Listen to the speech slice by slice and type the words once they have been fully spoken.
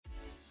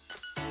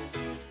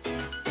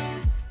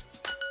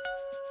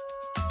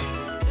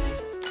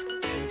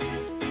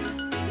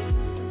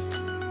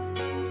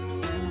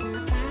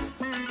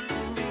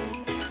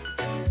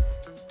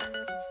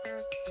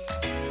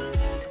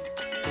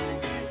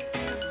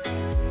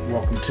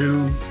Welcome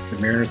to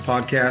the Mariners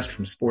podcast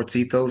from Sports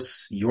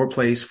Ethos, your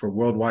place for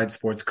worldwide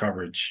sports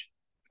coverage.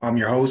 I'm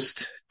your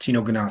host,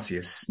 Tino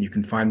Ganasius. You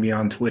can find me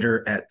on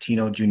Twitter at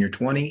Tino Jr.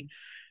 20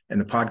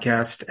 and the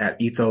podcast at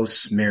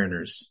Ethos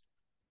Mariners.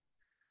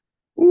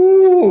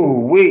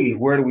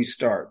 Where do we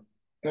start?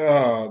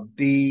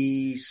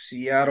 The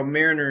Seattle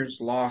Mariners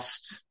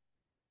lost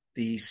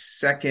the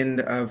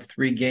second of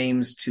 3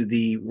 games to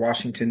the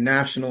Washington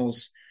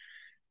Nationals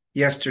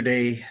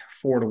yesterday,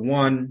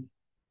 4-1.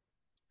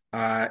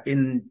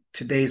 In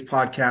today's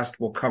podcast,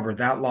 we'll cover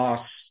that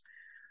loss.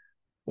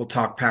 We'll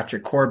talk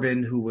Patrick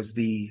Corbin, who was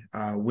the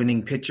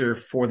winning pitcher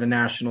for the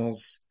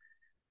Nationals.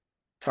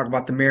 Talk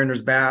about the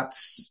Mariners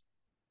bats.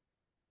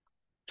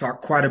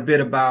 Talk quite a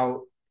bit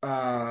about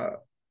the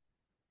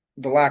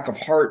lack of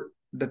heart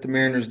that the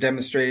Mariners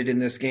demonstrated in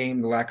this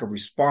game, the lack of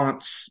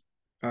response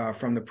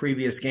from the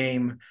previous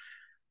game.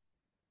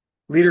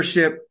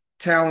 Leadership,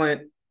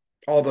 talent,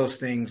 all those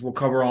things. We'll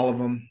cover all of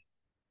them.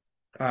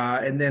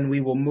 And then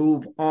we will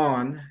move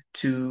on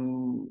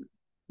to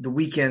the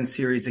weekend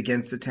series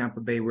against the Tampa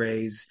Bay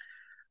Rays.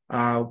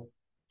 I'll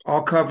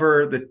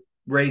cover the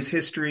Rays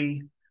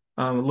history,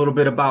 a little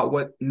bit about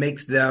what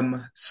makes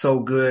them so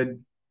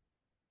good,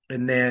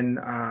 and then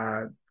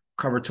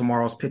cover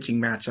tomorrow's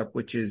pitching matchup,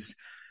 which is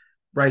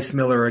Bryce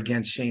Miller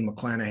against Shane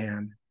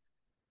McClanahan.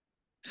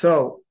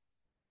 So,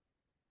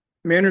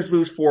 Mariners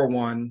lose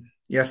 4-1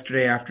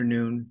 yesterday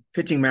afternoon.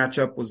 Pitching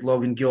matchup was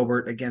Logan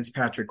Gilbert against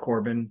Patrick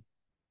Corbin.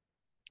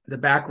 The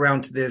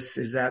background to this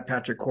is that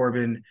Patrick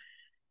Corbin,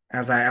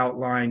 as I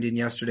outlined in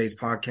yesterday's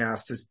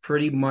podcast, is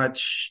pretty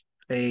much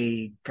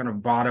a kind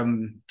of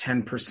bottom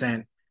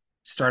 10%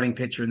 starting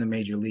pitcher in the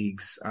major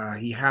leagues.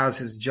 He has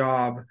his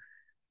job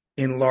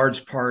in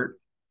large part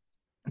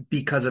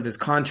because of his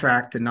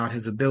contract and not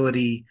his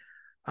ability.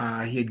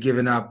 He had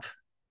given up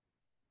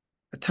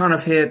a ton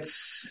of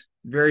hits,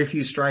 very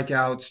few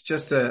strikeouts,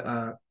 just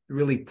a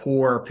really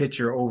poor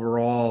pitcher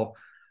overall.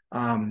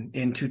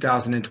 In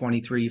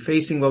 2023,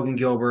 facing Logan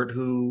Gilbert,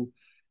 who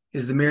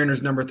is the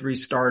Mariners' number 3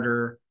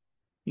 starter,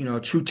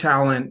 true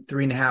talent,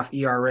 3.5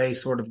 ERA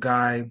sort of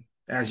guy,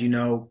 as you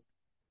know.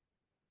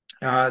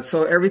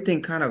 So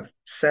everything kind of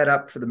set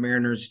up for the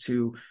Mariners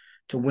to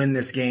win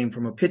this game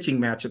from a pitching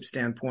matchup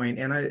standpoint.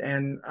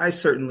 And I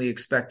certainly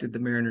expected the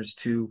Mariners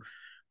to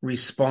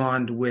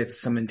respond with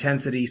some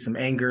intensity, some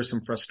anger,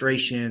 some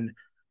frustration,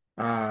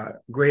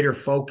 greater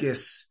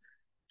focus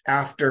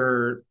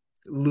after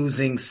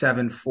losing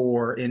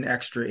 7-4 in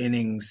extra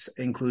innings,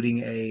 including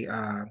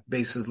a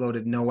bases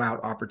loaded no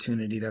out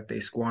opportunity that they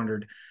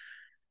squandered.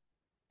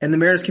 And the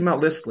Mariners came out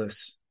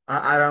listless.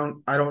 I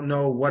don't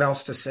know what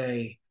else to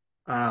say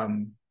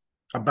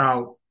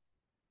about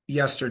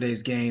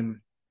yesterday's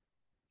game.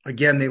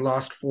 Again, they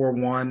lost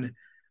 4-1.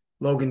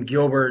 Logan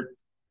Gilbert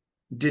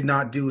did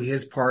not do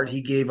his part.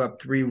 He gave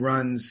up 3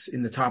 runs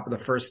in the top of the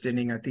first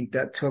inning. I think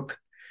that took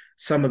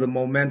some of the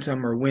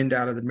momentum or wind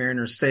out of the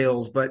Mariners'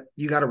 sails, but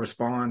you got to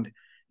respond.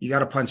 You got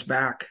to punch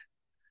back.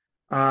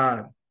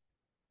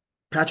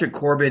 Patrick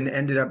Corbin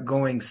ended up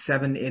going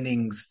 7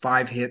 innings,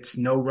 5 hits,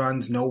 no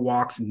runs, no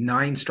walks,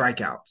 9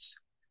 strikeouts.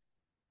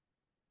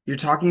 You're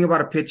talking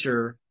about a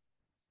pitcher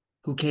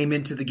who came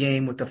into the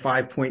game with a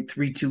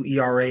 5.32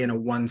 ERA and a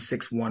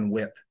 1.61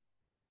 whip.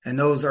 And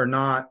those are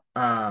not,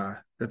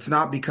 that's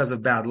not because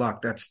of bad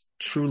luck. That's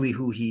truly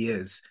who he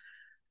is.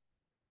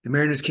 The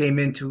Mariners came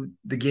into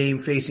the game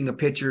facing a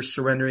pitcher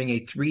surrendering a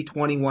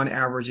 321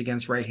 average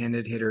against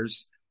right-handed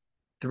hitters,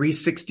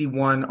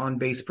 361 on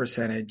base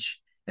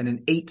percentage, and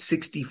an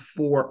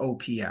 864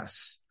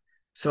 OPS.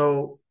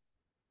 So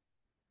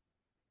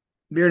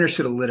Mariners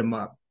should have lit him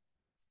up.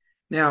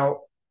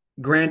 Now,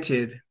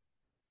 granted,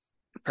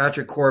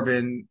 Patrick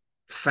Corbin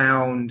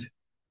found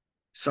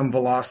some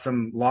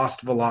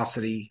lost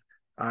velocity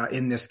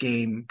in this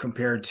game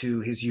compared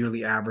to his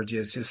yearly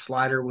averages. His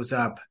slider was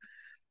up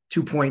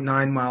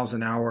 2.9 miles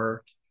an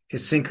hour.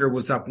 His sinker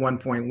was up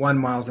 1.1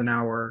 miles an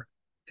hour.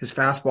 His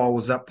fastball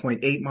was up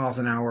 0.8 miles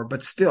an hour.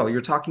 But still,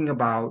 you're talking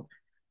about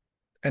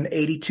an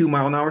 82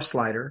 mile an hour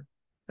slider,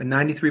 a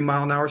 93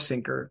 mile an hour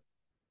sinker,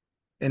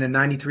 and a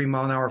 93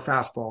 mile an hour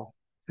fastball.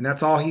 And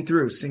that's all he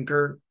threw: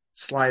 sinker,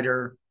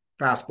 slider,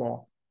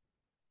 fastball.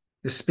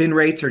 The spin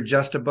rates are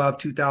just above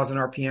 2,000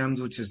 RPMs,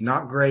 which is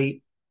not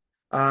great.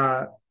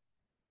 And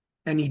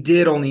he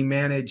did only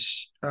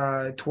manage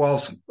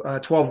 12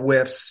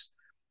 whiffs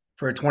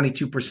for a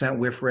 22%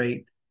 whiff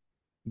rate.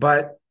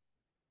 But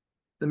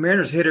the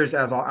Mariners hitters,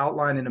 as I'll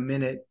outline in a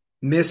minute,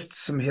 missed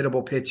some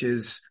hittable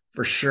pitches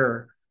for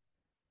sure.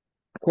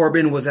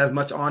 Corbin was as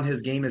much on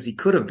his game as he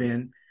could have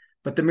been,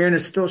 but the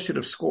Mariners still should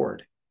have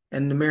scored,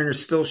 and the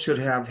Mariners still should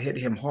have hit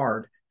him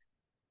hard.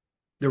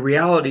 The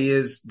reality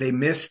is they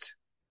missed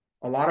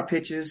a lot of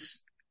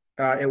pitches.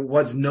 It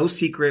was no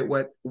secret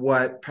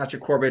what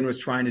Patrick Corbin was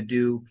trying to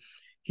do.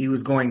 He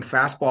was going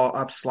fastball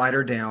up,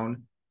 slider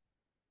down,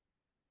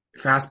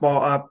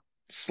 fastball up,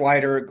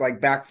 slider, like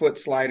back foot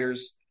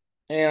sliders.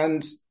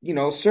 And,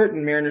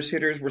 certain Mariners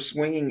hitters were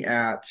swinging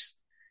at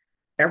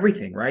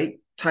everything, right?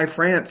 Ty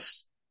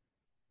France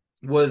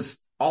was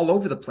all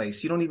over the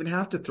place. You don't even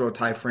have to throw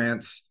Ty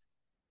France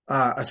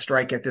a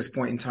strike at this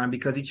point in time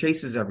because he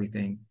chases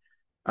everything.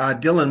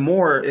 Dylan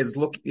Moore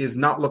is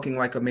not looking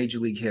like a major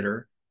league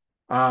hitter.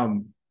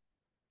 And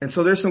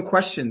so there's some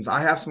questions.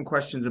 I have some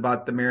questions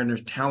about the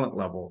Mariners' talent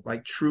level,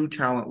 like true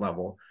talent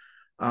level.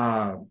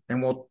 And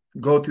we'll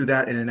go through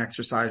that in an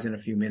exercise in a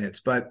few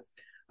minutes. But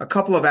a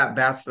couple of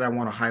at-bats that I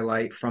want to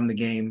highlight from the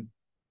game.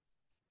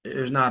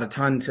 There's not a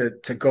ton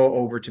to go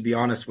over, to be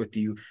honest with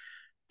you.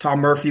 Tom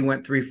Murphy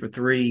went 3 for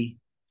 3.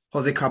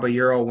 Jose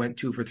Caballero went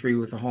 2 for 3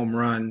 with a home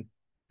run.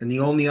 And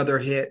the only other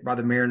hit by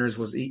the Mariners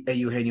was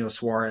Eugenio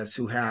Suarez,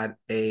 who had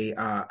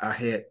a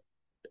hit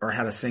or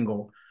had a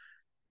single.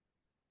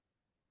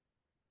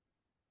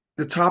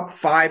 The top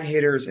 5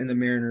 hitters in the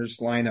Mariners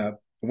lineup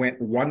went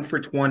 1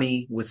 for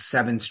 20 with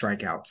 7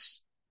 strikeouts.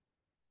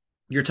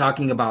 You're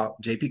talking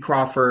about J.P.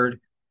 Crawford,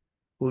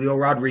 Julio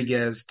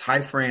Rodriguez,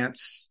 Ty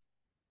France,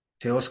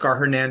 Teoscar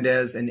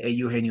Hernandez, and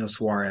Eugenio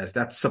Suarez.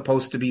 That's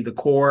supposed to be the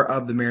core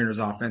of the Mariners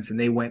offense, and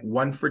they went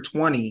 1 for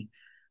 20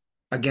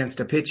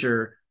 against a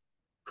pitcher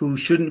who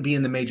shouldn't be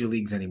in the major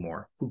leagues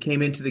anymore, who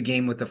came into the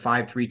game with a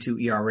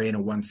 5.32 ERA and a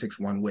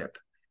 1.61 whip.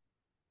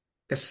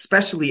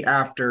 Especially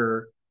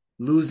after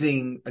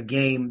losing a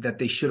game that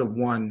they should have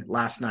won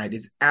last night.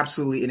 It's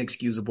absolutely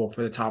inexcusable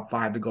for the top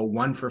 5 to go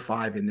 1 for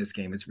 5 in this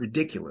game. It's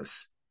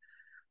ridiculous.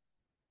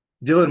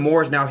 Dylan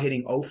Moore is now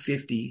hitting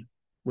 .050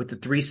 with the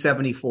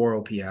 374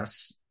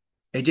 OPS.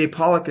 AJ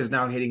Pollock is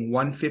now hitting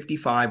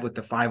 155 with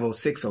the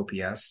 506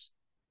 OPS.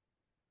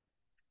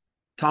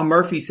 Tom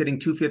Murphy's hitting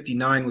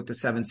 259 with the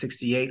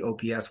 768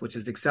 OPS, which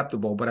is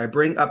acceptable. But I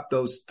bring up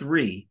those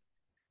 3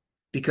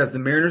 because the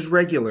Mariners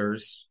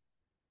regulars,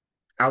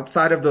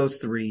 outside of those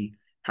 3,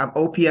 have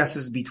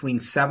OPSs between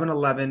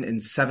 711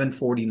 and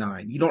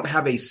 749. You don't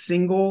have a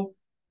single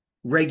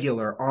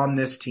regular on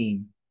this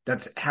team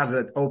that has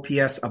an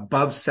OPS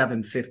above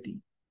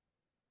 750.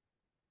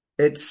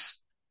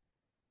 It's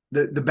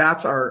the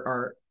bats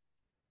are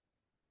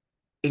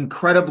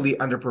incredibly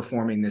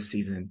underperforming this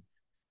season.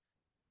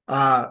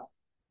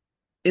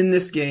 In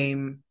this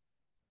game,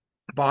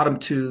 bottom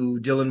 2,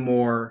 Dylan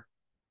Moore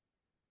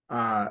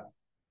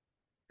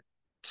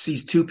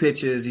sees 2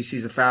 pitches. He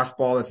sees a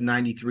fastball that's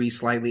 93,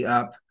 slightly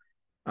up,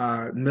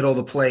 middle of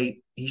the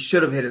plate. He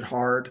should have hit it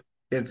hard.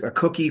 It's a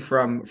cookie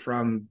from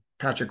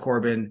Patrick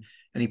Corbin,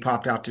 and he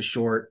popped out to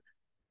short.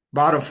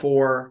 Bottom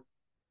 4,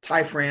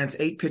 Ty France,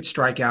 8-pitch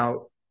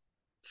strikeout,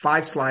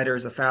 5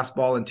 sliders, a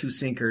fastball, and 2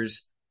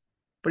 sinkers.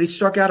 But he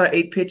struck out at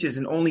 8 pitches,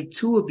 and only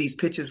 2 of these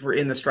pitches were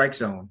in the strike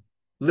zone.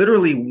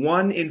 Literally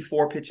 1 in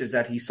 4 pitches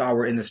that he saw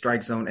were in the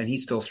strike zone, and he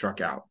still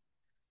struck out.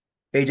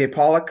 AJ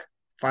Pollock,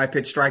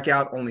 5-pitch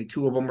strikeout, only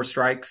 2 of them were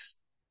strikes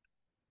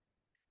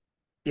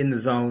in the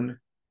zone.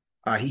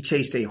 He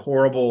chased a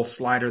horrible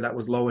slider that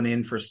was low and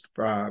in for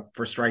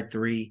strike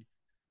 3.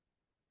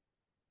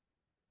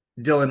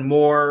 Dylan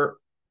Moore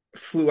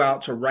flew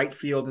out to right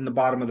field in the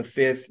bottom of the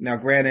 5th. Now,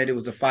 granted, it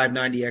was a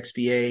 590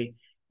 XBA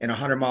and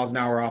 100 miles an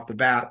hour off the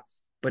bat,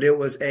 but it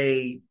was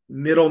a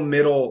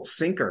middle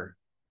sinker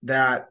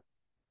that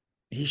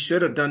he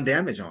should have done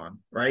damage on,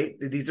 right?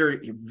 These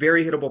are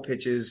very hittable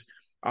pitches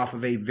off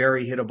of a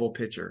very hittable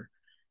pitcher.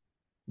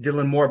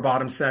 Dylan Moore,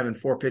 bottom 7,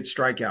 4-pitch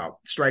strikeout.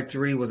 Strike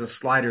 3 was a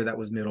slider that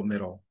was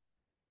middle.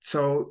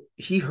 So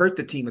he hurt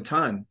the team a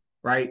ton,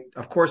 right?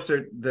 Of course,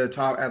 the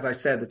top, as I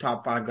said, the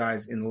top 5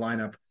 guys in the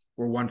lineup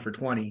were 1 for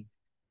 20.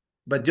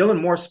 But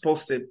Dylan Moore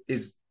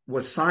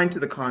was signed to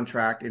the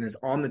contract and is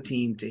on the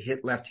team to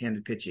hit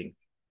left-handed pitching.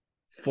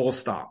 Full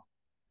stop.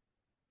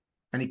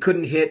 And he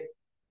couldn't hit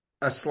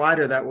a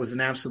slider that was an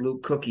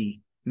absolute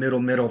cookie,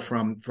 middle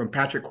from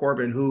Patrick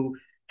Corbin, who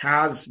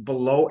has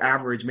below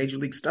average major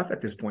league stuff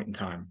at this point in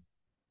time.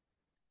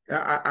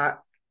 I'm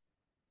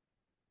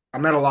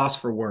at a loss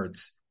for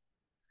words.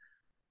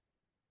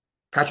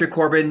 Patrick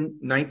Corbin,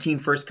 19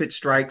 first pitch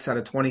strikes out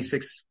of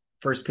 26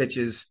 first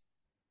pitches.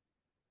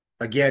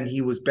 Again,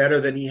 he was better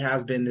than he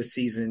has been this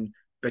season,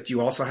 but you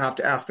also have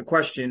to ask the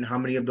question, how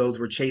many of those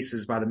were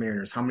chases by the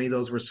Mariners? How many of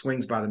those were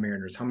swings by the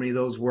Mariners? How many of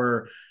those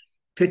were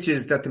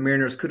pitches that the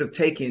Mariners could have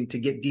taken to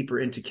get deeper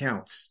into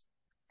counts?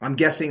 I'm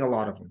guessing a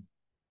lot of them.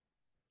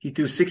 He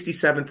threw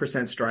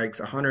 67% strikes,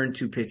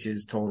 102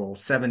 pitches total,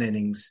 7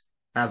 innings,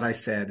 as I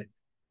said,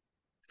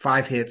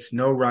 5 hits,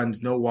 no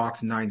runs, no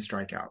walks, 9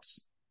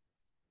 strikeouts.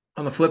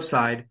 On the flip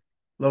side,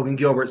 Logan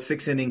Gilbert,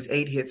 6 innings,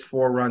 8 hits,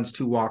 4 runs,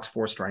 2 walks,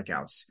 4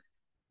 strikeouts.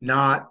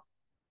 Not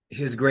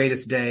his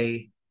greatest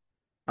day.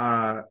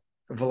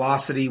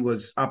 Velocity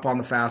was up on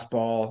the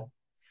fastball,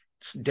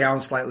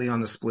 down slightly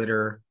on the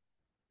splitter,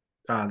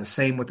 the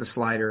same with the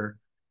slider.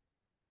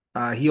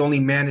 He only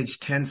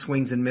managed 10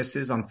 swings and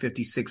misses on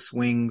 56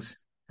 swings.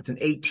 That's an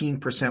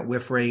 18%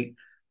 whiff rate.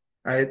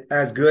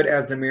 As good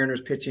as the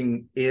Mariners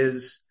pitching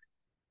is,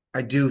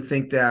 I do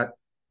think that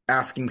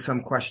asking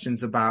some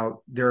questions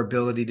about their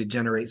ability to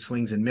generate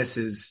swings and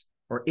misses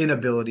or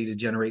inability to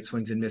generate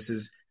swings and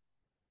misses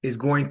is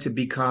going to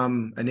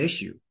become an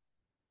issue.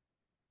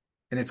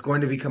 And it's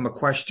going to become a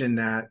question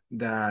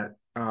that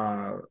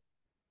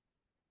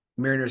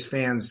Mariners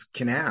fans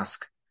can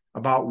ask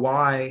about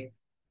why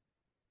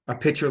a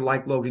pitcher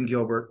like Logan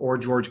Gilbert or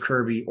George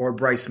Kirby or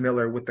Bryce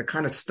Miller with the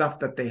kind of stuff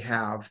that they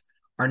have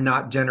are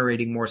not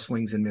generating more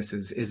swings and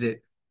misses? Is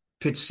it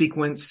pitch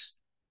sequence?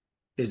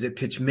 Is it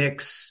pitch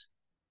mix?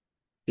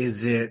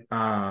 Is it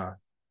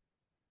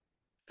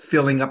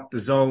filling up the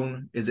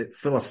zone? Is it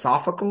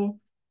philosophical?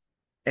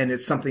 And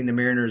it's something the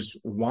Mariners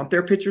want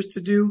their pitchers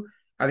to do?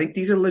 I think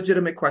these are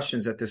legitimate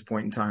questions at this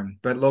point in time.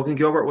 But Logan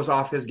Gilbert was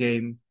off his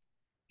game.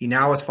 He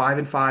now is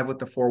 5-5 with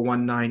the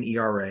 4.19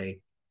 ERA.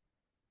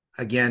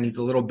 Again, he's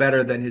a little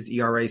better than his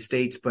ERA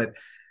states, but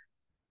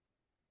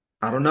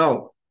I don't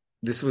know.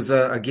 This was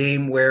a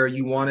game where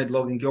you wanted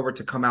Logan Gilbert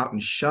to come out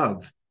and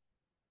shove,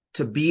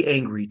 to be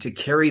angry, to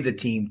carry the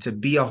team, to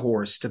be a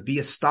horse, to be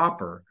a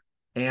stopper.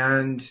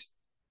 And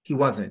he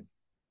wasn't.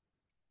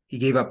 He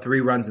gave up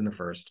 3 runs in the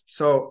first.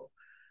 So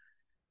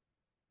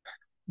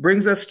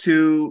brings us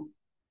to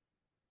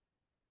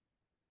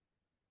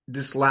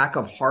this lack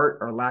of heart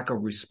or lack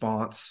of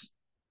response.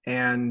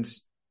 And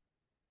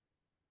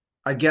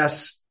I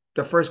guess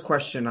the first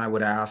question I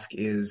would ask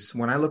is,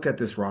 when I look at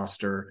this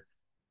roster,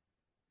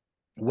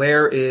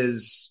 where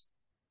is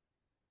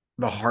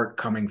the heart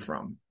coming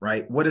from,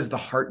 right? What is the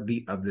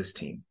heartbeat of this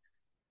team?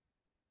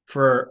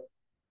 For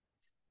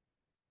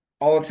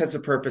all intents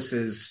and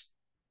purposes,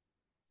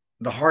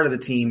 the heart of the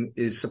team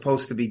is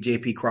supposed to be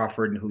J.P.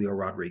 Crawford and Julio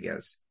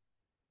Rodriguez.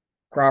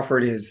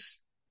 Crawford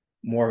is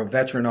more of a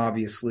veteran,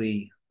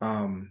 obviously,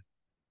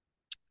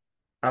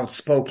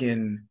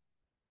 outspoken,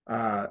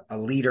 a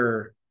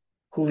leader.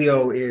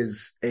 Julio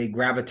is a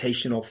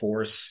gravitational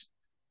force,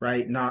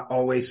 right? Not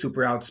always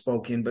super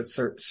outspoken, but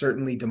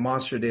certainly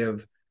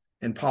demonstrative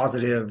and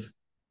positive,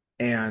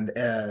 and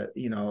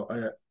an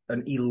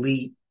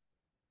elite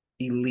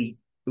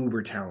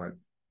uber talent.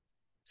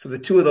 So the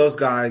two of those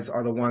guys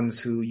are the ones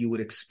who you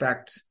would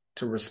expect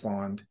to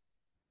respond.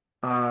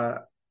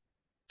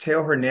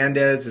 Teo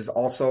Hernandez is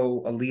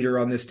also a leader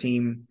on this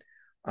team.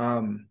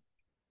 One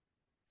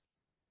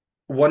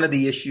of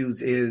the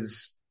issues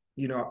is,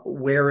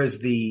 where is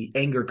the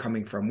anger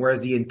coming from? Where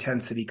is the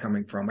intensity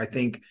coming from? I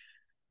think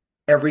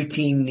every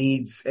team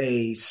needs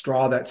a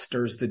straw that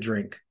stirs the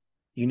drink.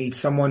 You need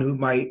someone who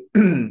might,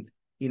 light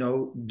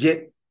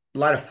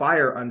a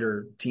fire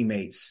under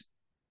teammates,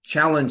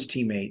 challenge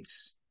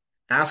teammates,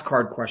 ask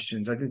hard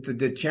questions. I think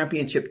the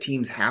championship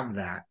teams have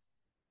that.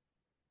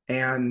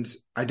 And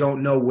I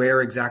don't know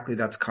where exactly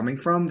that's coming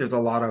from. There's a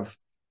lot of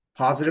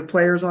positive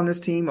players on this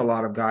team, a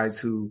lot of guys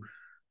who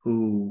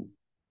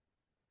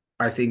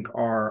I think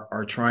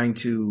are trying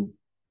to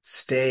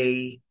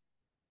stay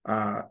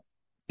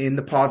in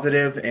the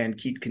positive and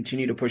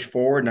continue to push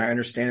forward. And I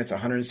understand it's a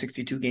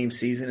 162 game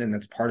season, and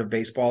that's part of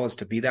baseball, is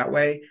to be that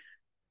way.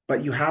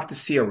 But you have to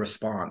see a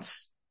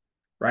response,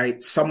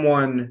 right?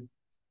 Someone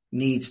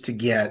needs to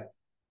get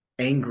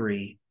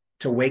angry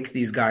to wake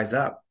these guys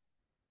up,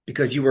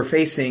 because you were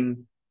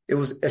facing, it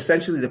was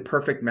essentially the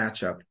perfect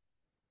matchup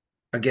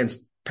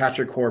against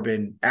Patrick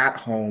Corbin at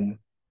home,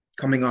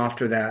 coming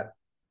off of that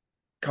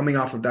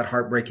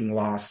heartbreaking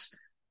loss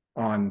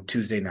on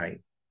Tuesday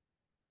night.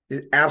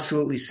 It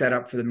absolutely set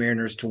up for the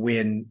Mariners to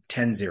win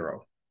 10-0.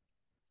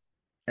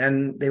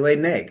 And they laid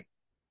an egg.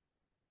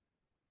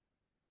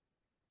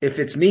 If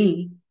it's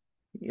me,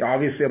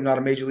 obviously I'm not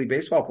a Major League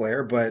Baseball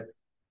player, but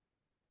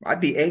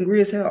I'd be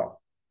angry as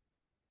hell.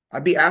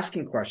 I'd be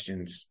asking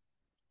questions.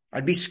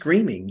 I'd be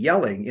screaming,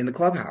 yelling in the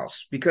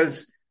clubhouse,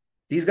 because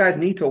these guys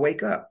need to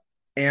wake up.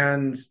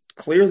 And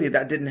clearly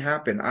that didn't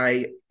happen.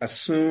 I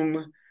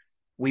assume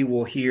we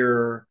will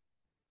hear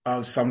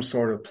of some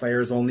sort of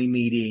players only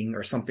meeting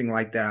or something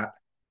like that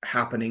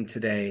happening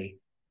today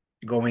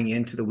going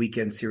into the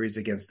weekend series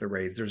against the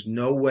Rays. There's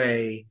no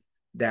way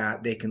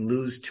that they can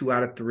lose 2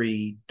 out of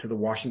 3 to the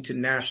Washington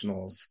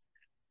Nationals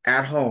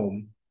at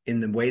home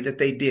in the way that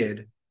they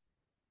did,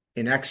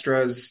 in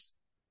extras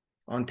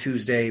on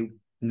Tuesday,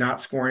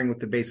 not scoring with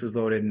the bases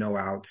loaded, no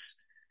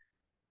outs,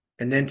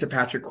 and then to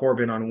Patrick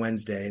Corbin on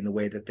Wednesday in the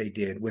way that they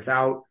did,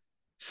 without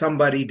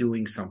somebody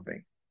doing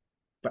something.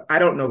 But I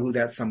don't know who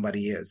that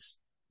somebody is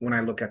when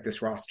I look at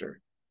this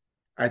roster.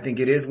 I think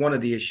it is one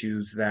of the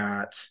issues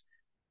that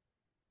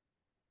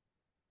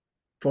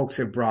folks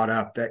have brought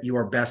up, that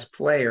your best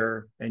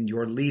player and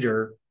your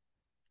leader,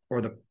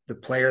 or the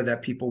player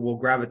that people will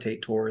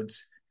gravitate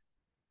towards,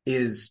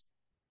 is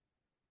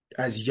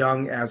as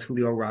young as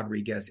Julio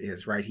Rodriguez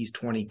is, right? He's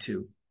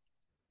 22.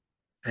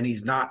 And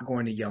he's not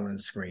going to yell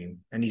and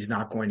scream, and he's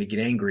not going to get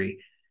angry.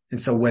 And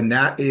so when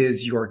that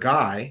is your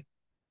guy,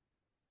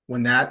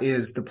 when that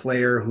is the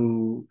player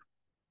who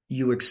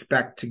you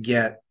expect to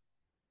get,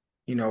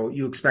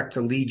 you expect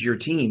to lead your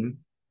team,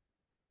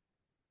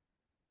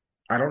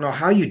 I don't know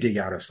how you dig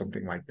out of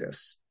something like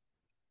this.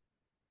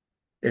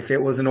 If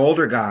it was an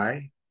older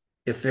guy,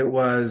 if it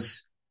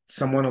was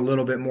someone a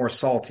little bit more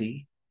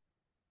salty,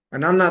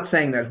 and I'm not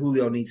saying that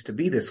Julio needs to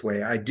be this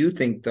way. I do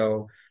think,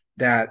 though,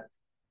 that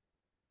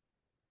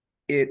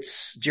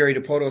it's Jerry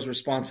DiPoto's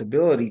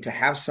responsibility to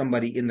have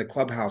somebody in the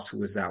clubhouse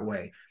who is that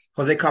way.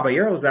 Jose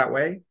Caballero is that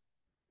way,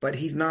 but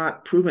he's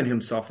not proven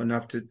himself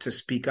enough to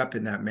speak up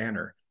in that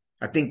manner.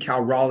 I think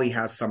Cal Raleigh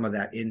has some of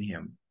that in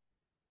him.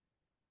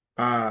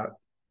 Uh,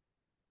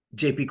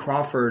 JP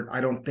Crawford,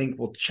 I don't think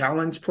will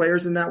challenge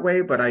players in that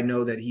way, but I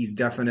know that he's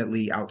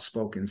definitely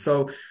outspoken.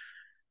 So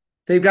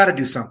they've got to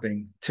do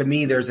something. To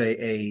me, there's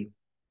a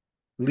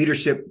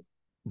leadership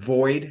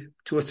void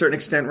to a certain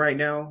extent right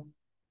now.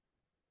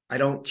 I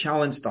don't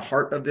challenge the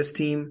heart of this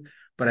team,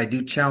 but I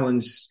do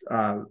challenge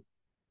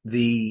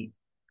the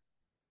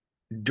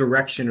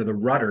direction or the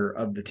rudder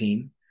of the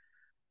team.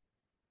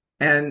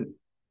 And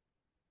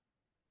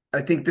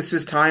I think this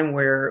is time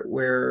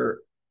where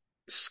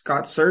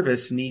Scott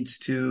Service needs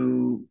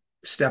to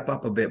step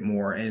up a bit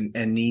more and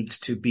needs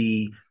to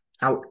be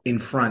out in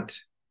front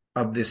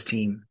of this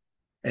team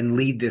and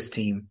lead this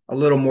team a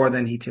little more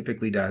than he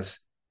typically does.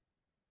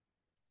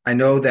 I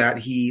know that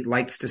he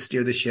likes to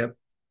steer the ship,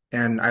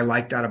 and I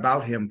like that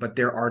about him, but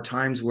there are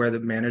times where the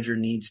manager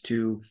needs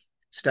to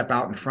step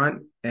out in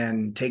front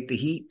and take the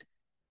heat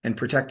and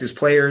protect his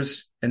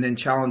players and then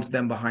challenge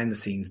them behind the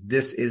scenes.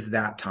 This is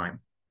that time.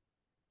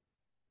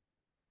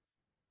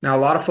 Now, a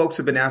lot of folks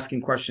have been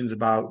asking questions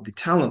about the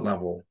talent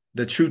level,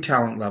 the true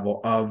talent level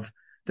of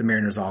the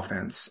Mariners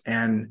offense.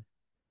 And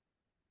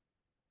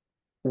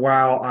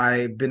while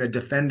I've been a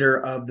defender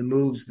of the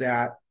moves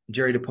that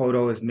Jerry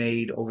Dipoto has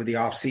made over the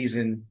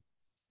offseason,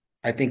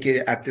 I think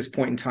at this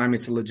point in time,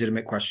 it's a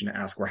legitimate question to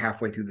ask. We're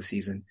halfway through the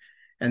season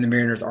and the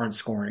Mariners aren't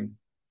scoring.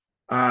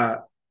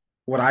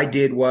 What I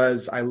did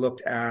was I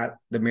looked at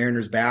the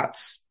Mariners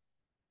bats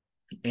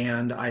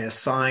and I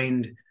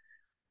assigned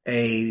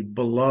a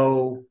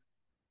below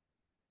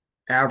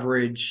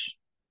average,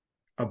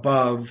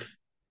 above,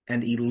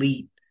 and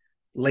elite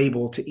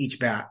label to each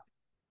bat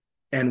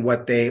and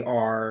what they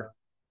are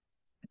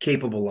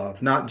capable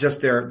of, not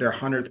just their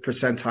 100th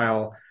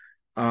percentile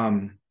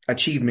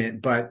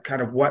achievement, but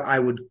kind of what I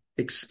would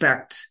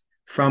expect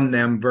from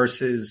them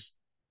versus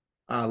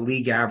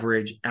league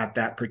average at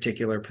that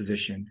particular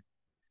position.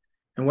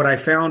 And what I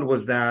found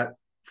was that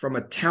from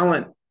a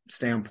talent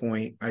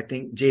standpoint, I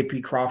think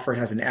JP Crawford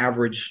has an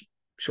average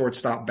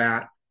shortstop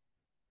bat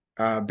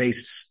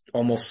based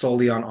almost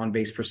solely on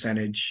base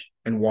percentage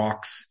and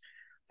walks.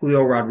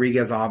 Julio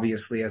Rodriguez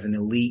obviously has an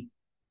elite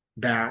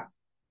bat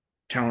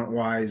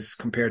talent-wise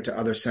compared to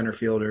other center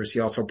fielders. He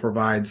also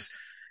provides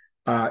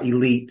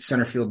elite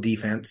center field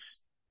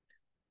defense.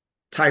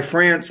 Ty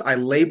France, I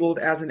labeled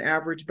as an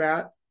average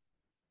bat.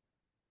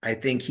 I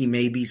think he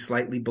may be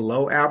slightly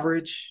below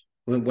average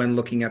when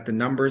looking at the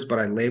numbers, but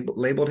I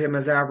labeled him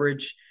as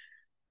average.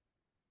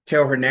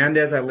 Teo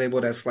Hernandez, I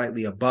labeled as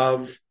slightly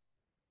above.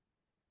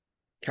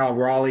 Cal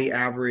Raleigh,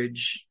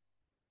 average.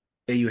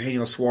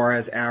 Eugenio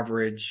Suarez,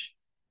 average.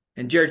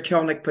 And Jared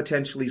Kelenic,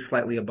 potentially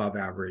slightly above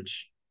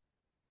average.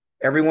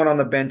 Everyone on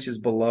the bench is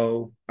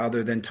below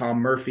other than Tom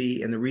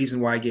Murphy. And the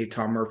reason why I gave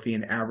Tom Murphy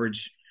an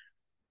average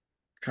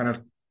kind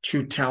of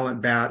true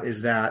talent bat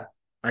is that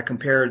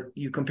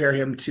you compare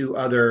him to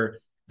other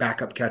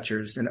backup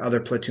catchers and other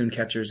platoon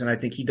catchers. And I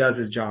think he does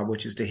his job,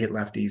 which is to hit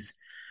lefties.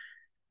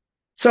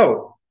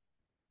 So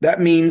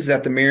that means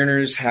that the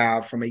Mariners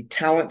have, from a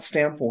talent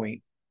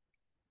standpoint,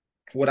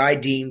 what I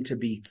deem to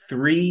be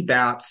 3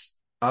 bats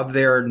of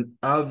their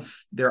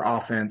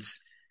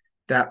offense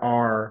that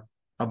are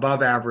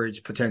above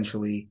average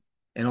potentially,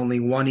 and only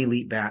 1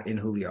 elite bat in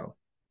Julio.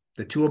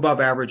 The 2 above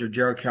average are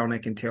Jared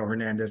Kelenic and Teo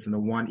Hernandez, and the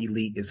 1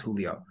 elite is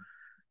Julio.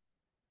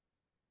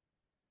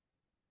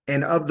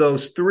 And of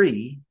those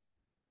 3,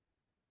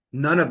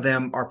 none of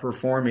them are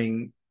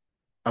performing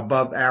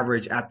above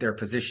average at their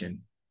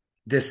position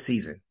this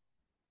season.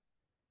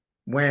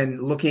 When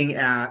looking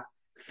at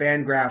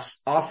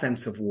Fangraph's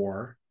offensive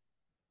WAR,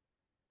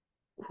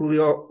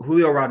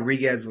 Julio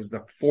Rodriguez was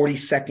the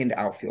 42nd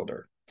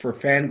outfielder for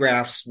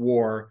Fangraph's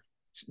WAR,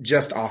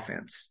 just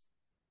offense.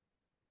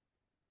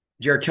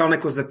 Jared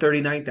Kelenic was the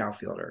 39th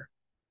outfielder.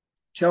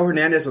 Teo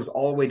Hernandez was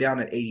all the way down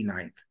at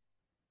 89th.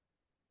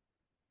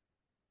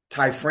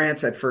 Ty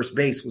France at first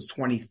base was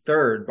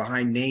 23rd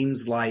behind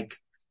names like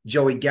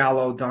Joey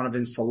Gallo,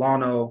 Donovan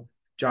Solano,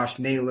 Josh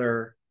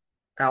Naylor,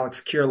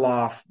 Alex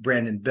Kirilloff,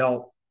 Brandon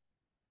Belt.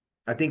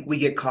 I think we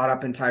get caught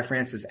up in Ty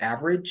France's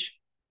average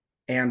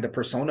and the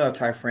persona of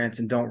Ty France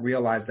and don't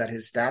realize that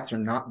his stats are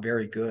not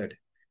very good.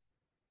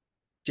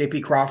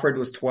 JP Crawford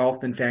was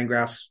 12th in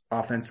Fangraph's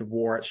offensive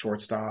WAR at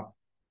shortstop,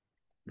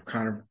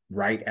 kind of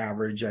right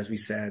average, as we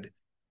said.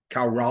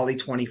 Cal Raleigh,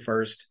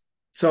 21st.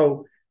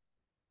 So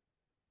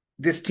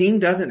this team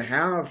doesn't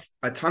have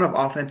a ton of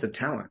offensive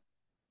talent.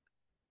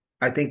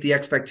 I think the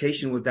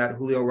expectation was that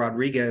Julio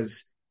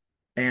Rodriguez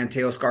and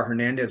Teoscar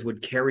Hernandez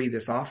would carry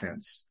this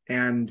offense.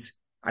 And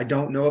I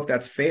don't know if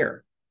that's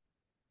fair.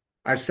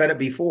 I've said it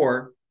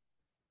before.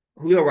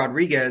 Julio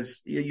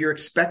Rodriguez, you're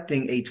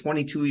expecting a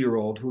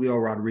 22-year-old Julio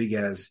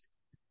Rodriguez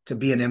to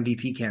be an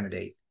MVP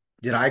candidate.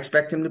 Did I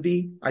expect him to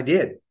be? I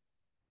did.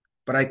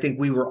 But I think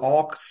we were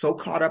all so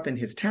caught up in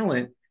his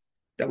talent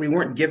that we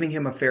weren't giving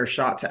him a fair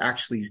shot to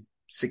actually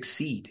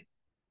succeed.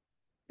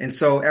 And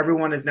so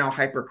everyone is now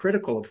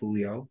hypercritical of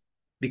Julio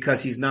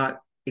because he's not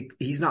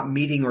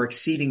meeting or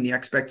exceeding the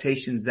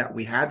expectations that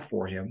we had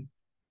for him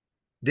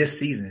this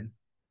season.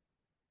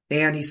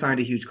 And he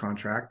signed a huge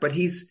contract, but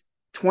he's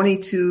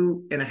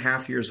 22 and a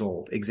half years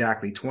old.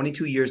 Exactly.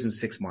 22 years and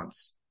 6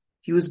 months.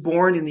 He was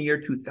born in the year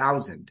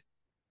 2000.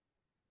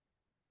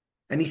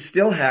 And he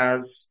still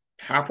has,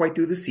 halfway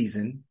through the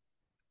season,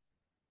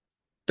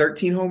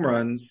 13 home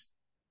runs,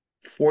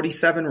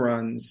 47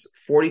 runs,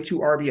 42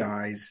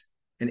 RBIs,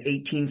 and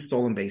 18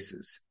 stolen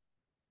bases.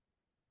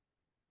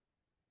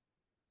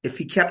 If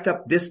he kept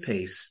up this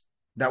pace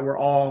that we're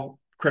all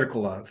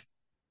critical of,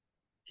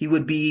 he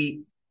would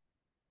be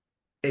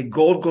a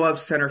Gold Glove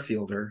center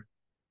fielder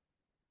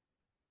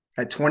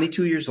at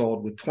 22 years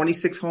old with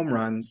 26 home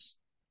runs,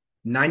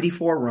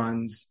 94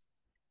 runs,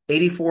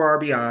 84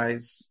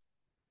 RBIs,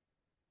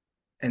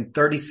 and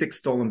 36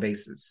 stolen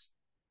bases.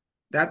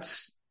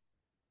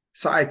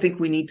 So I think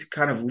we need to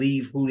kind of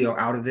leave Julio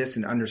out of this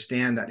and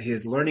understand that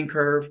his learning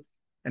curve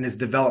and his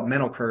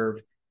developmental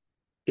curve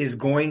is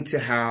going to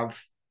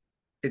have,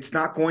 it's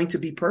not going to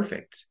be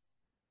perfect.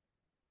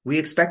 We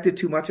expected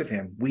too much of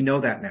him. We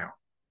know that now.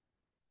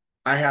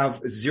 I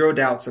have zero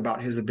doubts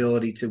about his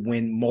ability to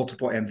win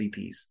multiple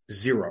MVPs.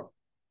 Zero.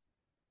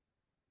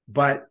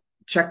 But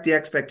check the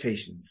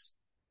expectations,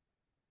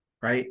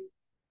 right?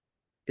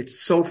 It's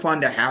so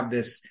fun to have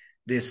this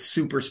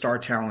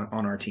superstar talent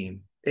on our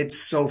team. It's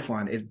so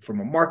fun. From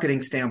a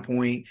marketing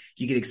standpoint,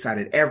 you get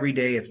excited every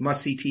day. It's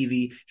must-see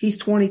TV. He's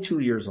 22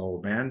 years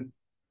old, man.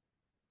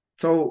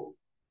 So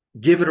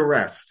give it a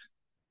rest.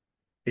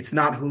 It's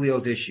not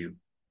Julio's issue.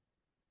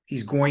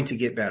 He's going to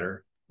get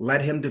better.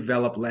 Let him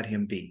develop. Let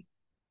him be.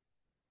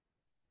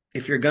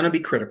 If you're going to be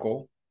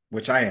critical,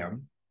 which I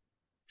am,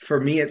 for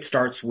me, it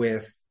starts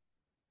with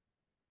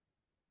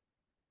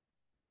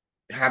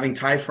having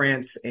Ty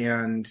France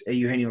and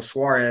Eugenio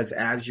Suarez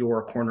as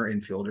your corner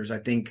infielders. I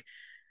think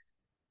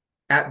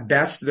at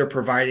best, they're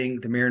providing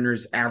the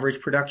Mariners average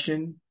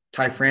production.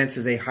 Ty France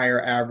is a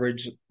higher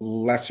average,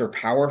 lesser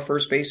power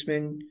first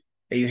baseman.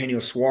 Eugenio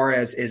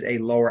Suarez is a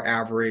lower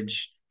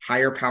average,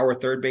 higher power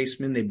third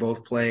baseman. They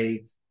both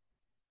play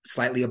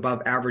slightly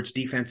above average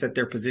defense at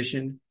their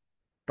position.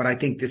 But I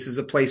think this is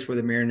a place where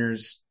the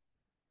Mariners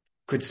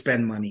could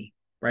spend money,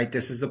 right?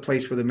 This is a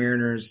place where the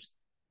Mariners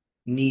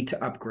need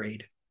to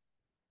upgrade.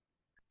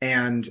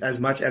 And as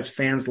much as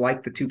fans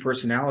like the two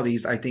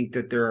personalities, I think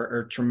that there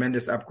are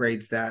tremendous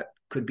upgrades that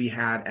could be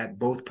had at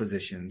both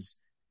positions.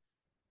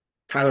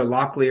 Tyler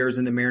Locklear is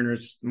in the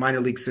Mariners minor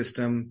league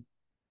system.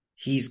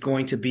 He's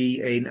going to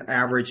be an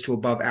average to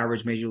above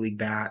average major league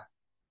bat.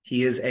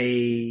 He is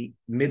a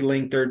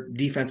middling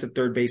defensive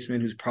third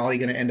baseman who's probably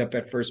going to end up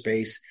at first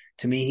base.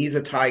 To me, he's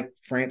a Ty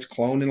France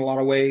clone in a lot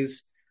of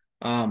ways.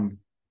 That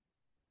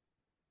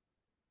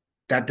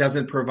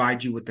doesn't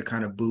provide you with the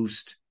kind of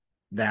boost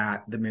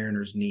that the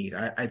Mariners need.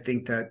 I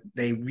think that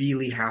they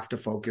really have to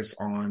focus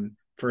on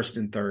first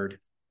and third,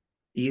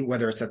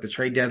 whether it's at the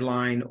trade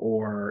deadline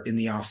or in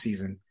the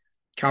offseason.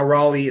 Cal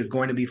Raleigh is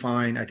going to be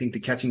fine. I think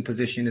the catching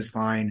position is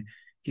fine.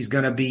 He's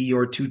going to be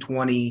your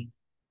 220,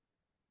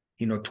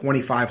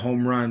 25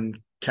 home run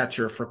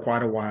catcher for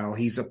quite a while.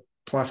 He's a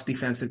plus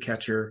defensive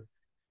catcher.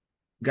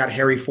 Got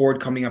Harry Ford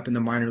coming up in the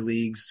minor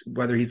leagues.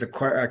 Whether he's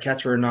a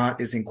catcher or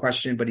not is in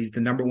question, but he's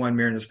the number one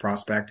Mariners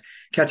prospect.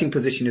 Catching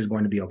position is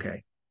going to be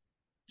okay.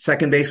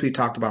 Second base, we've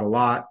talked about a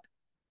lot.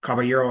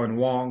 Caballero and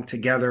Wong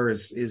together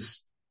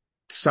is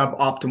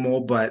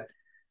suboptimal, but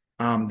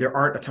there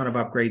aren't a ton of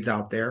upgrades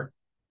out there.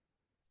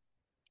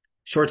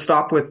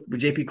 Shortstop with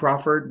J.P.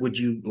 Crawford, would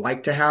you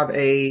like to have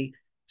a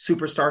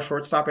superstar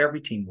shortstop? Every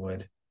team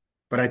would.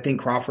 But I think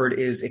Crawford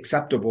is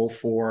acceptable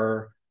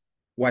for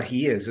what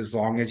he is, as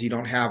long as you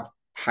don't have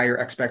higher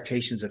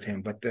expectations of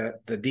him. But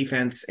the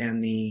defense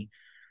and the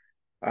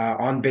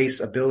on-base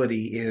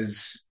ability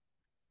is,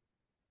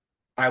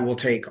 I will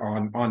take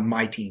on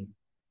my team.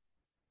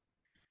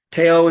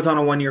 Teo is on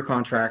a 1-year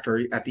contract,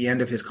 or at the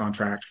end of his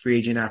contract, free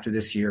agent after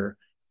this year.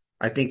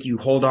 I think you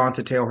hold on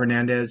to Teo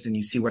Hernandez and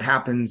you see what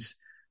happens.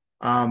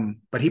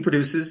 But he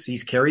produces.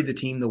 He's carried the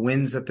team. The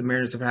wins that the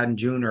Mariners have had in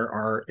June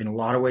are in a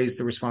lot of ways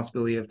the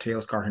responsibility of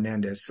Teoscar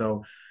Hernandez.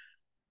 So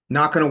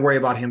not going to worry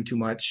about him too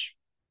much.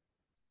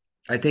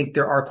 I think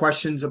there are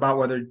questions about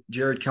whether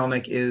Jarred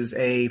Kelenic is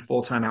a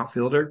full-time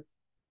outfielder.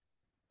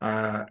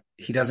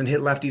 He doesn't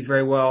hit lefties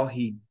very well.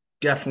 He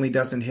definitely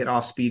doesn't hit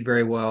off speed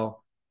very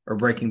well or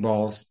breaking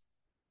balls.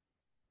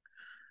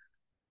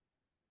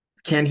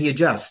 Can he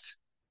adjust?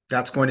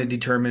 That's going to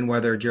determine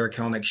whether Jarred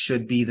Kelenic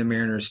should be the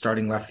Mariners'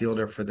 starting left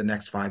fielder for the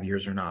next 5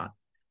 years or not.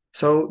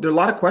 So there are a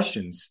lot of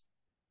questions.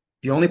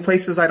 The only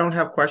places I don't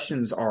have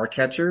questions are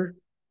catcher,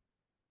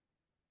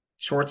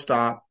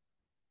 shortstop,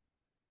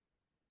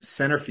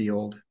 center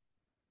field,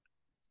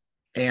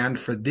 and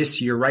for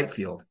this year, right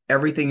field.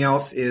 Everything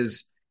else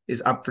is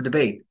up for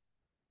debate.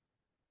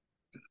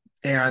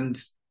 And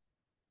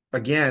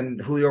again,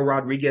 Julio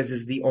Rodriguez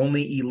is the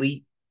only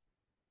elite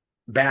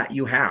bat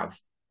you have.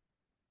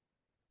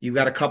 You've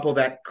got a couple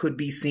that could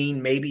be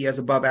seen maybe as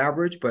above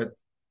average, but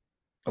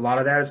a lot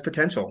of that is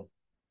potential.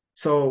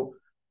 So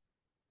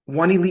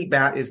one elite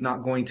bat is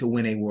not going to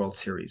win a World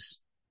Series.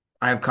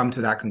 I have come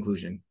to that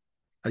conclusion.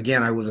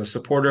 Again, I was a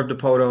supporter of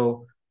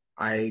Dipoto.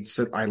 I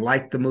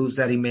liked the moves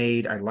that he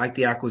made. I liked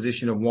the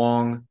acquisition of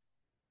Wong.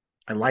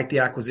 I like the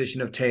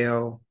acquisition of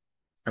Teo.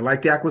 I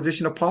like the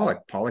acquisition of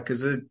Pollock. Pollock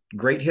is a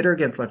great hitter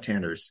against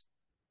left-handers,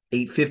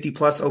 850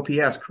 plus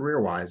OPS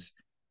career-wise,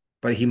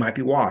 but he might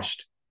be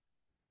washed.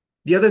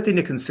 The other thing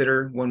to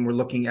consider when we're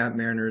looking at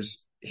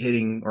Mariners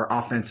hitting or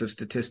offensive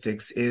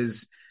statistics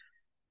is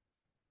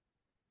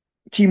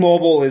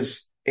T-Mobile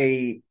is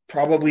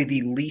probably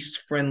the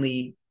least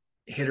friendly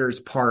hitter's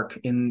park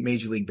in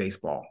Major League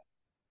Baseball.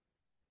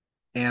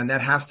 And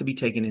that has to be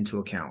taken into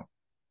account.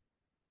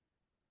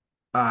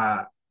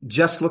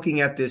 Just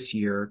looking at this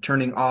year,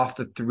 turning off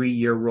the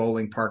 3-year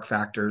rolling park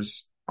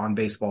factors on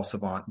Baseball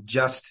Savant,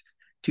 just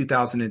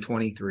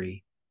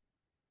 2023.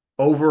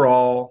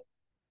 Overall,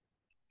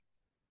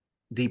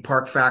 the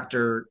park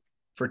factor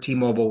for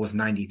T-Mobile was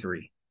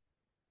 93.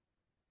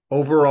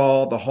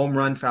 Overall, the home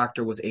run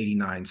factor was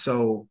 89.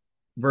 So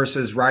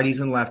versus righties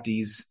and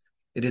lefties,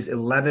 it is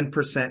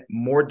 11%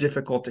 more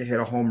difficult to hit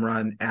a home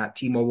run at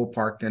T-Mobile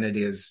Park than it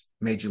is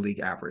Major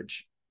League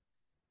average.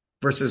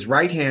 Versus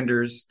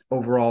right-handers,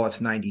 overall,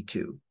 it's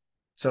 92.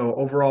 So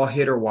overall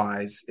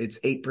hitter-wise, it's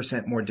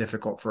 8% more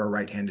difficult for a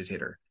right-handed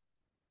hitter.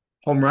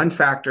 Home run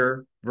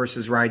factor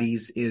versus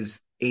righties is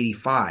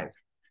 85.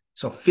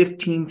 So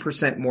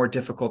 15% more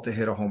difficult to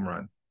hit a home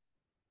run.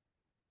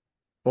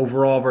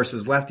 Overall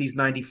versus lefties,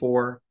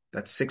 94.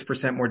 That's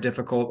 6% more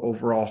difficult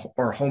overall,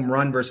 or home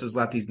run versus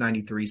lefties,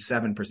 93,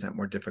 7%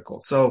 more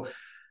difficult. So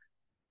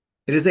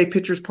it is a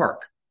pitcher's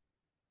park.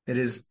 It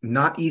is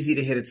not easy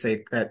to hit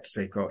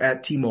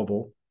at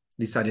T-Mobile. At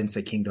least I didn't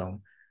say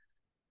Kingdome.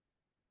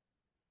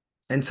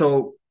 And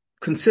so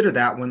consider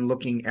that when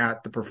looking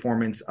at the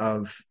performance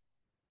of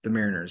the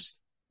Mariners.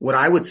 What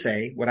I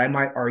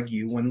might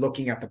argue when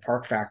looking at the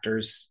park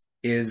factors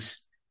is,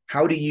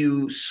 how do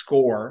you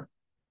score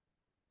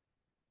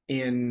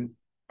in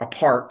a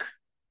park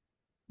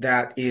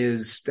that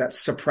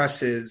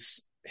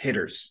suppresses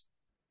hitters,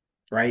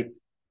 right?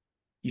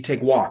 You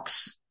take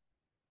walks.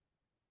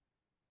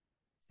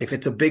 If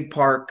it's a big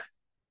park,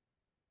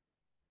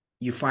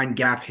 you find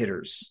gap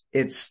hitters.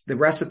 It's the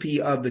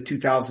recipe of the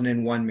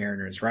 2001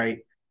 Mariners, right?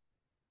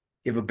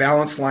 You have a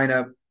balanced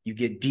lineup. You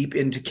get deep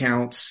into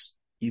counts.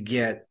 You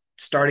get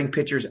starting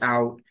pitchers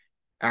out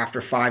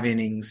after 5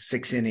 innings,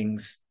 6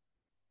 innings.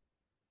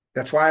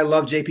 That's why I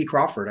love J.P.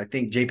 Crawford. I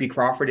think J.P.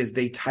 Crawford is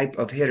the type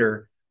of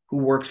hitter who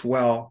works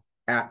well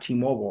at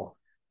T-Mobile.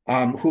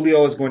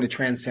 Julio is going to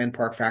transcend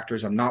park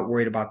factors. I'm not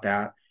worried about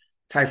that.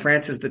 Ty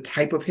France is the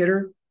type of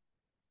hitter.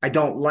 I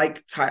don't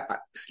like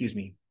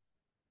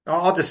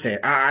I'll just say it.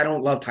 I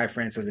don't love Ty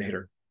France as a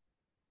hitter.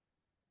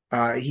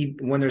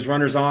 When there's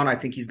runners on, I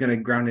think he's going to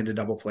ground into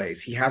double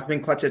plays. He has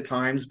been clutch at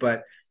times,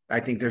 but I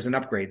think there's an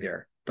upgrade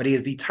there. But he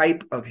is the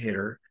type of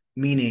hitter,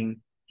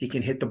 meaning he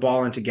can hit the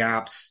ball into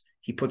gaps.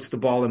 He puts the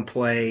ball in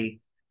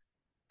play.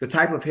 The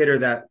type of hitter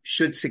that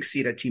should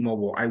succeed at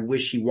T-Mobile. I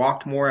wish he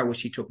walked more. I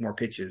wish he took more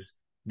pitches.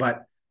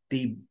 But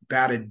the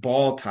batted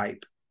ball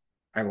type,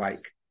 I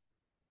like.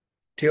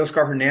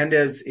 Teoscar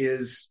Hernandez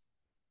is,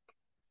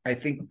 I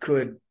think,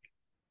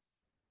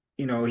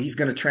 he's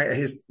going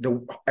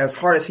to as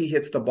hard as he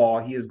hits the ball,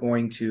 he is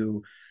going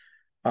to,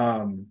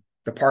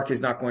 the park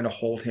is not going to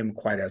hold him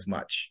quite as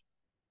much.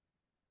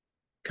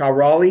 Cal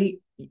Raleigh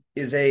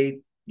is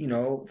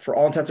for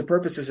all intents and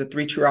purposes, a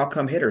 3 true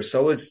outcome hitter.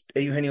 So is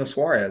Eugenio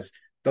Suarez.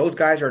 Those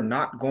guys are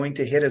not going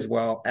to hit as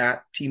well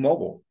at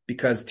T-Mobile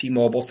because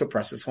T-Mobile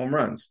suppresses home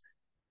runs.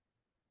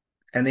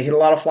 And they hit a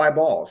lot of fly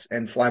balls,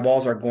 and fly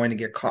balls are going to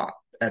get caught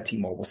at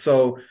T-Mobile.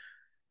 So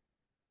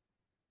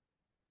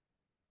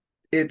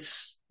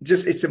it's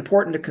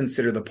important to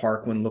consider the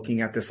park when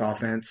looking at this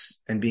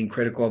offense and being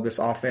critical of this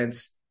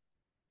offense.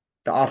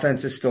 The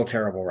offense is still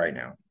terrible right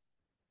now,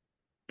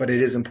 but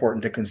it is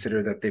important to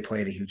consider that they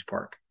play at a huge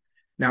park.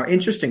 Now,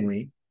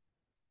 interestingly,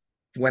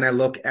 when I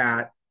look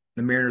at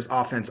the Mariners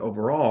offense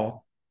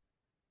overall,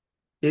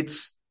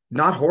 it's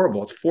not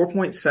horrible. It's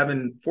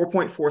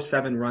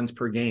 4.47 runs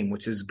per game,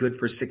 which is good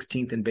for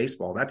 16th in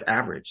baseball. That's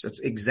average. That's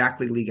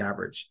exactly league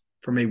average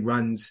from a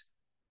runs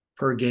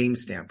per game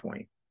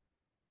standpoint.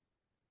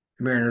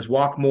 The Mariners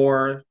walk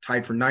more,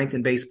 tied for 9th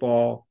in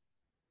baseball,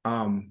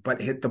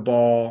 but hit the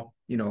ball,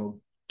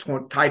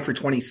 tied for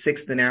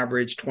 26th in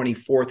average,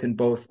 24th in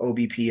both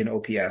OBP and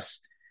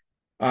OPS.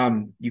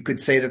 You could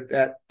say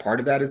that part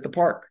of that is the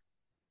park.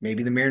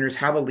 Maybe the Mariners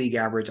have a league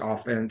average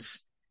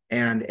offense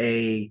and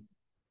an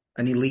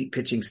elite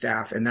pitching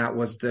staff, and that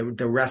was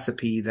the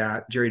recipe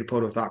that Jerry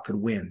Dipoto thought could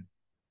win.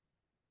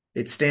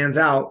 It stands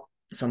out,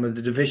 some of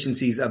the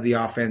deficiencies of the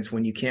offense,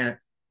 when you can't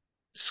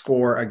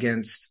score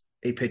against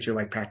a pitcher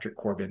like Patrick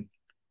Corbin.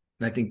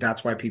 And I think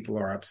that's why people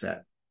are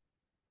upset.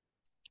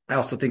 I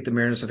also think the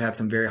Mariners have had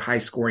some very high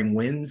scoring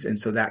wins, and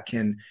so that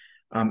can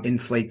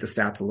inflate the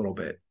stats a little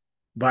bit.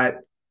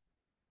 But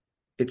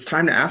it's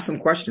time to ask some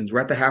questions.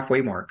 We're at the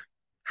halfway mark.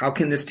 How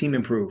can this team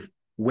improve?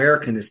 Where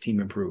can this team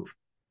improve?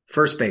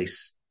 First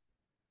base,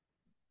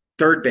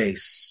 third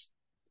base,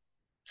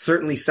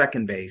 certainly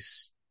second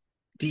base,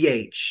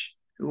 DH,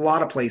 a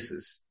lot of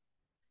places.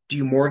 Do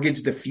you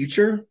mortgage the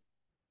future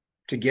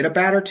to get a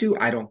bat or two?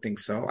 I don't think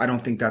so. I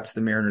don't think that's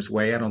the Mariners'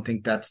 way. I don't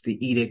think that's the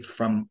edict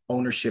from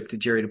ownership to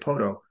Jerry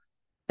Dipoto.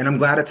 And I'm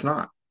glad it's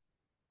not.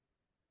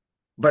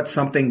 But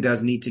something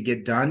does need to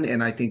get done.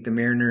 And I think the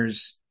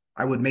Mariners,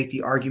 I would make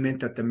the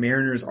argument that the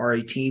Mariners are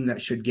a team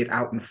that should get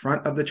out in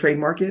front of the trade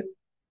market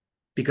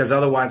because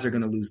otherwise they're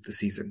going to lose the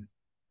season.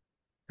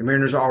 The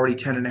Mariners are already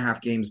 10 and a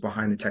half games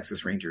behind the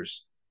Texas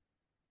Rangers.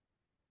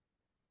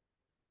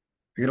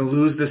 They're going to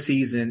lose the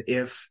season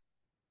if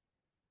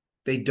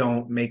they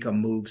don't make a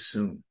move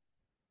soon.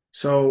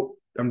 So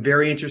I'm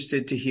very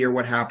interested to hear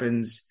what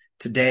happens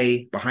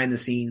today behind the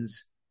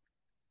scenes,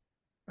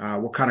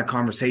 what kind of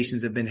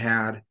conversations have been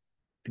had.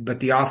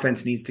 But the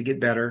offense needs to get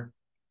better,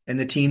 and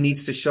the team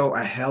needs to show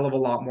a hell of a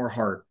lot more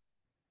heart.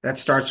 That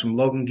starts from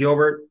Logan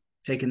Gilbert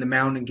taking the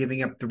mound and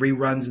giving up 3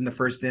 runs in the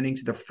first inning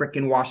to the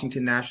frickin'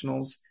 Washington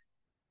Nationals,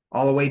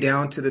 all the way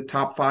down to the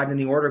top 5 in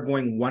the order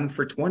going 1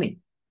 for 20.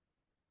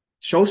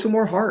 Show some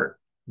more heart.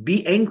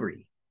 Be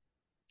angry.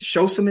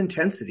 Show some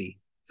intensity.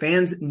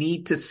 Fans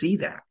need to see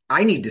that.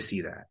 I need to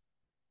see that.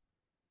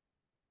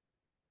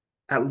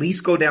 At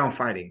least go down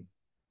fighting.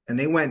 And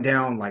they went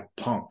down like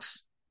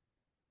punks.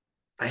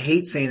 I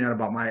hate saying that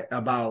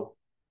about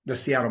the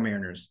Seattle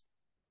Mariners,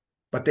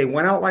 but they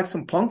went out like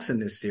some punks in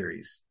this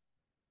series.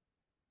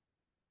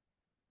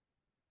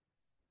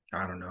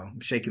 I don't know. I'm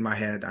shaking my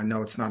head. I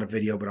know it's not a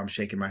video, but I'm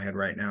shaking my head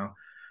right now.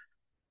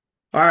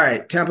 All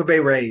right, Tampa Bay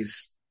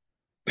Rays.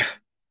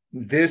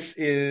 This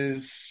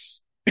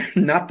is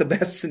not the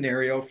best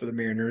scenario for the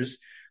Mariners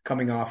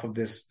coming off of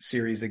this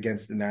series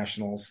against the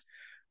Nationals.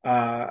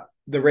 The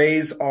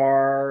Rays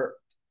are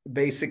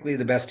basically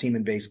the best team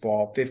in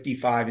baseball,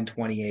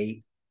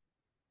 55-28.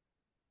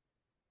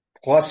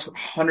 Plus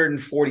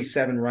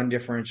 147 run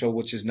differential,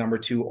 which is number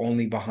 2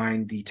 only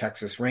behind the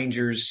Texas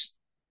Rangers.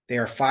 They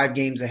are 5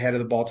 games ahead of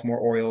the Baltimore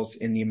Orioles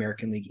in the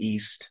American League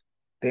East.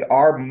 They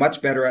are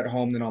much better at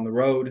home than on the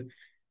road.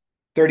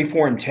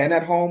 34-10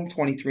 at home,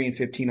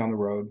 23-15 on the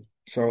road.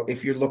 So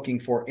if you're looking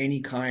for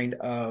any kind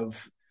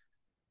of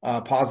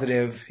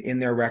positive in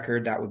their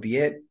record, that would be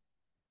it.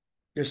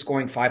 They're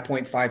scoring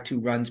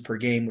 5.52 runs per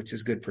game, which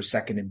is good for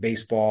second in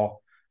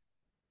baseball.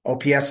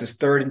 OPS is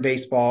third in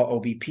baseball.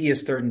 OBP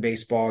is third in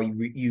baseball.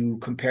 You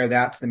compare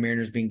that to the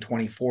Mariners being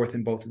 24th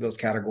in both of those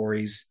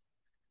categories.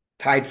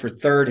 Tied for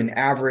third in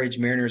average.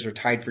 Mariners are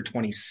tied for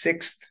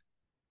 26th.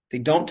 They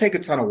don't take a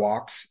ton of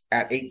walks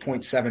at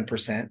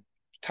 8.7%.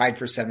 Tied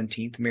for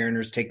 17th.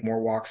 Mariners take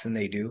more walks than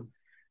they do.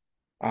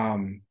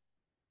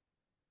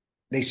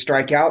 They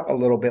strike out a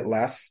little bit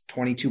less,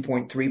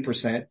 22.3%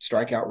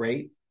 strikeout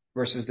rate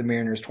versus the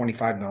Mariners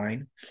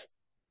 25.9.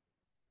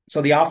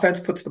 So the offense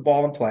puts the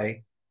ball in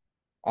play.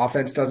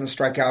 Offense doesn't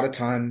strike out a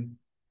ton.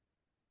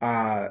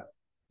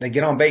 They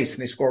get on base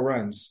and they score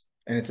runs,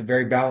 and it's a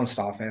very balanced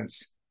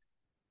offense.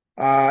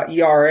 ERA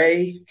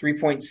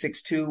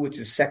 3.62, which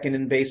is second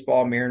in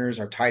baseball. Mariners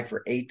are tied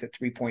for 8th at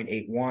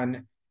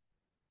 3.81.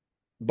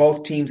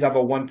 Both teams have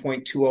a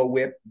 1.20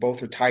 whip.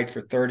 Both are tied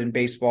for third in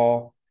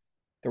baseball.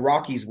 The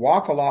Rockies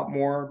walk a lot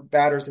more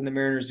batters than the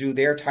Mariners do.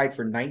 They're tied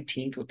for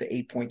 19th with the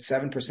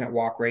 8.7%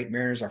 walk rate.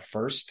 Mariners are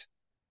first.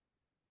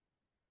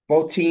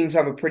 Both teams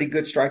have a pretty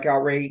good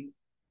strikeout rate.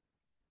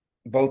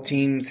 Both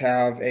teams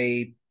have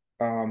a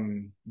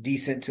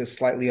decent to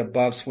slightly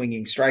above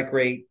swinging strike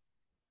rate.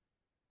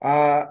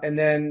 And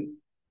then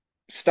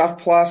Stuff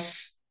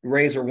Plus,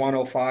 Rays are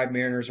 105,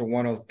 Mariners are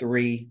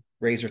 103.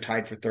 Rays are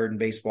tied for third in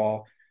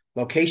baseball.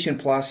 Location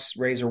Plus,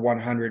 Rays are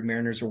 100,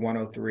 Mariners are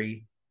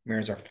 103.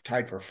 Mariners are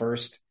tied for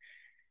first.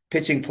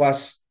 Pitching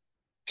Plus,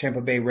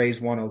 Tampa Bay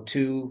Rays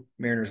 102,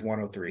 Mariners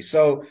 103.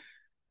 So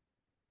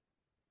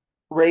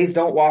Rays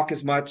don't walk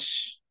as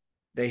much.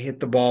 They hit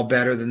the ball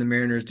better than the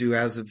Mariners do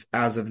as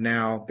of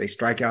now. They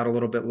strike out a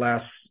little bit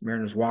less.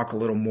 Mariners walk a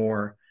little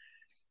more.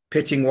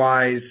 Pitching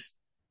wise,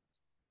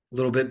 a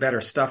little bit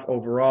better stuff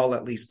overall,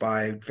 at least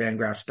by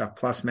Fangraphs Stuff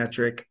Plus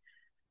metric.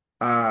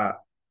 And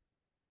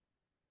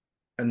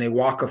they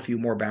walk a few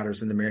more batters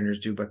than the Mariners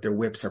do, but their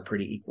whips are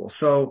pretty equal.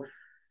 So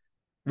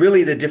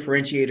really the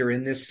differentiator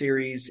in this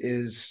series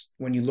is,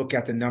 when you look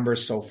at the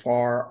numbers so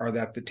far, are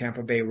that the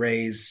Tampa Bay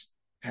Rays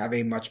have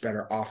a much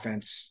better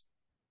offense,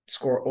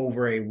 score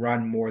over a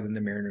run more than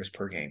the Mariners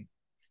per game.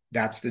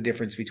 That's the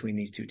difference between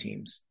these two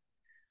teams.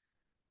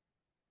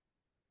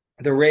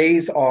 The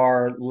Rays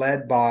are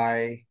led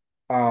by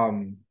a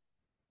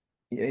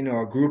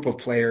group of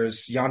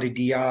players. Yandy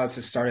Diaz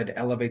has started to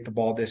elevate the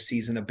ball this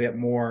season a bit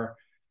more.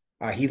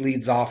 He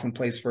leads off and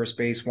plays first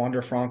base.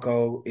 Wander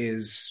Franco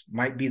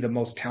might be the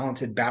most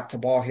talented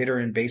bat-to-ball hitter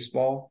in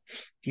baseball.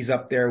 He's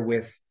up there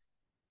with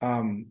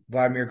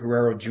Vladimir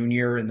Guerrero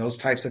Jr. and those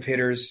types of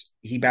hitters.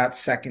 He bats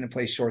second and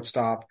plays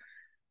shortstop.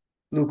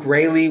 Luke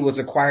Raley was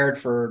acquired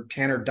for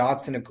Tanner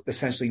Dodson,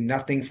 essentially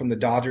nothing from the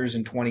Dodgers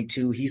in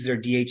 22. He's their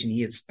DH, and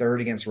he hits third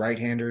against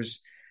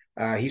right-handers.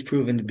 He's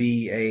proven to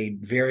be a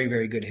very,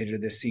 very good hitter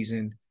this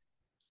season.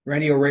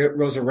 Randy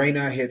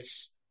Rosarena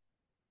hits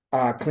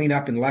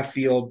cleanup in left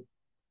field.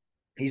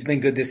 He's been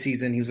good this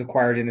season. He was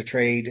acquired in a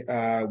trade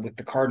with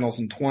the Cardinals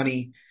in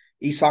 20.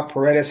 Isaac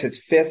Paredes hits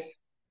fifth.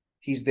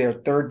 He's their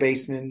third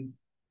baseman.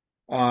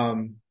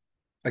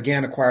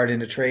 Again, acquired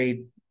in a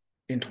trade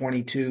in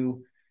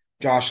 22.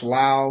 Josh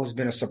Lau has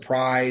been a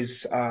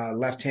surprise,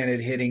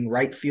 left-handed hitting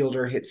right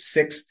fielder, hits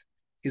sixth.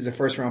 He's a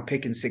first-round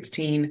pick in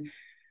 16.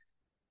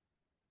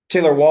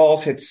 Taylor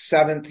Walls hits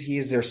seventh. He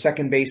is their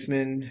second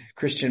baseman.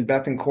 Christian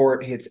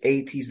Bethancourt hits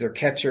eighth. He's their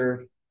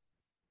catcher.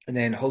 And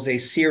then Jose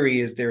Siri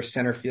is their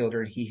center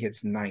fielder. He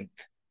hits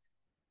ninth.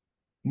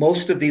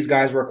 Most of these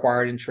guys were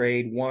acquired in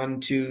trade.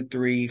 1, 2,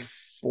 3,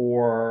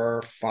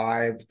 4,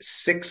 5,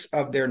 6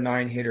 of their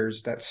 9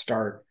 hitters that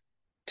start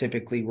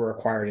typically were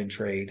acquired in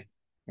trade.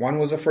 One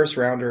was a first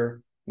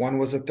rounder, one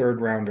was a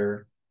third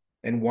rounder,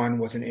 and one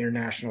was an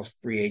international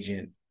free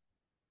agent,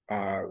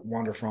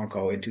 Wander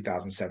Franco in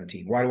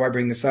 2017. Why do I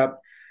bring this up?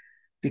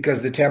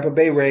 Because the Tampa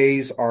Bay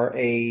Rays are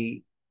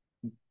a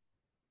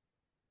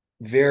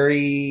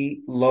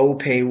very low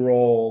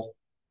payroll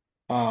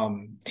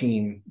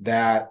team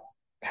that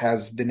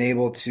has been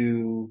able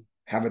to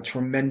have a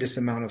tremendous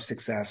amount of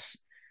success.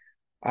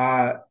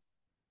 I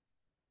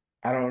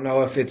don't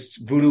know if it's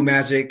voodoo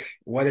magic,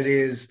 what it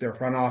is. Their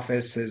front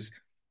office has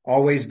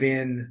always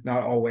been,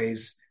 not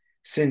always,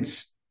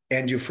 since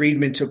Andrew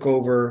Friedman took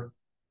over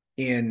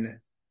in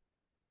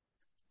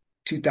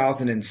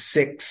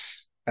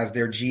 2006 as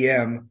their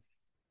GM,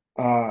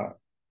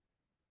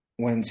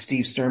 when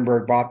Steve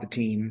Sternberg bought the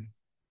team.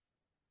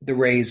 The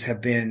Rays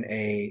have been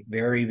a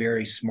very,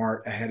 very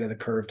smart, ahead of the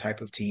curve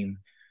type of team.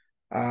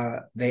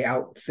 They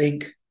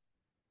outthink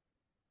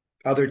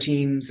other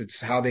teams.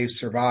 It's how they've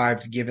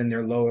survived given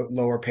their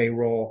lower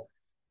payroll.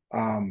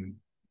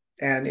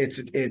 And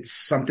it's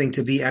something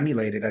to be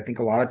emulated. I think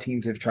a lot of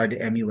teams have tried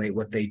to emulate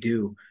what they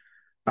do.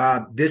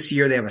 This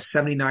year they have a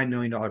 $79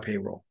 million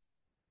payroll,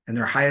 and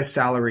their highest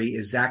salary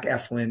is Zach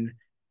Eflin,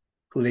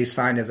 who they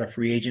signed as a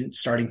free agent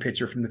starting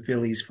pitcher from the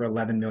Phillies for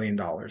 $11 million.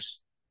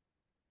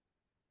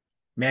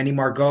 Manny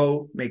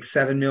Margot makes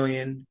 $7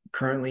 million.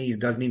 Currently, he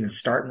doesn't even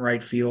start in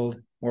right field,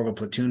 more of a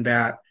platoon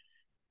bat.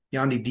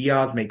 Yandy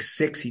Diaz makes $6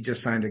 million. He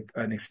just signed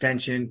an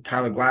extension.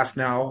 Tyler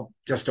Glasnow,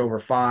 just over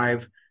 $5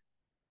 million.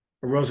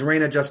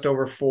 Rosarena, just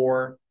over $4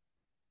 million.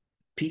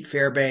 Pete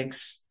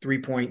Fairbanks,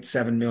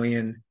 $3.7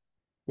 million.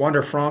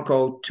 Wander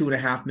Franco,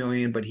 $2.5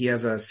 million, but he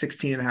has a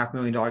 $16.5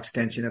 million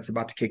extension that's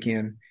about to kick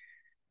in.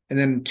 And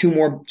then two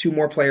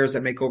more players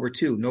that make over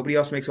 $2 million. Nobody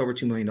else makes over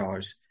 $2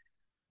 million.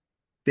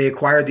 They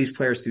acquired these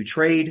players through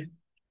trade.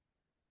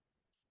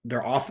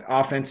 They're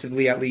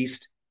offensively, at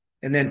least.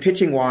 And then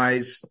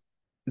pitching-wise,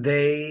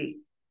 they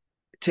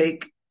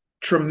take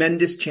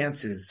tremendous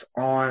chances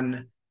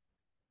on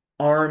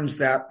arms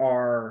that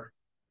are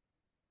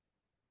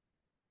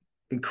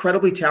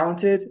incredibly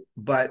talented,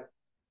 but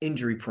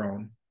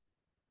injury-prone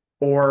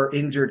or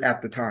injured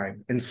at the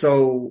time. And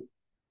so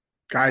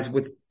guys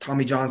with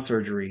Tommy John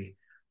surgery,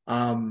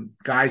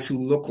 guys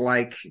who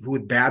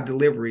with bad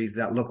deliveries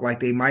that look like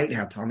they might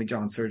have Tommy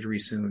John surgery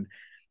soon,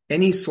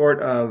 any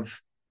sort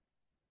of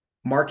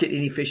market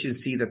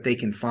inefficiency that they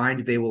can find,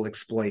 they will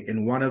exploit.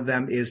 And one of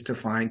them is to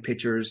find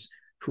pitchers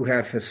who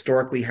have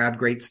historically had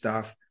great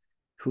stuff,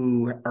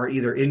 who are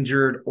either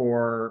injured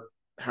or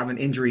have an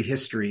injury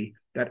history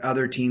that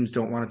other teams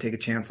don't want to take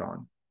a chance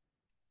on.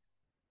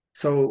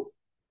 So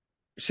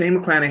Shane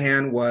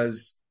McClanahan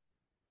was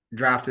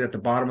drafted at the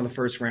bottom of the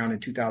first round in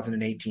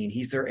 2018.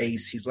 He's their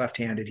ace. He's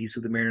left-handed. He's who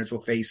the Mariners will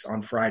face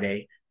on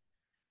Friday.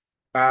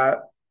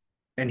 And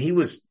he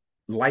was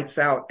lights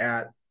out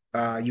at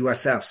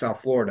USF,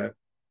 South Florida.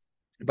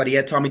 But he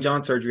had Tommy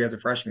John surgery as a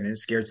freshman, and it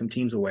scared some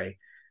teams away.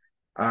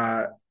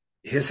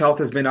 His health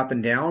has been up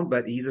and down,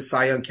 but he's a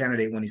Cy Young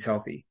candidate when he's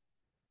healthy.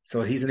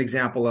 So he's an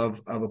example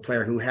of a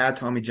player who had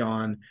Tommy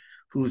John,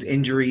 whose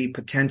injury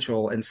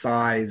potential and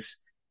size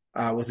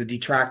was a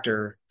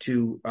detractor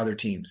to other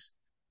teams.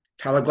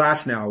 Tyler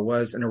Glasnow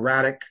was an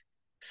erratic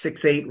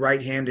 6'8"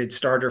 right-handed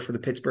starter for the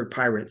Pittsburgh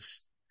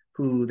Pirates,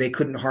 who they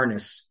couldn't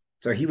harness.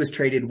 So he was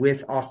traded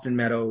with Austin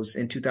Meadows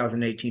in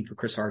 2018 for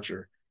Chris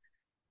Archer.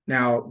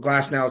 Now,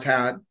 Glasnow's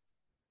had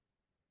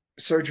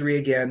surgery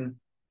again.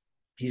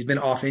 He's been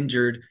off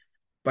injured,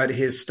 but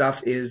his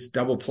stuff is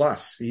double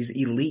plus. He's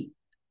elite.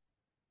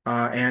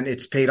 And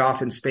it's paid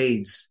off in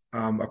spades,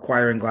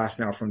 acquiring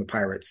Glasnow from the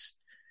Pirates.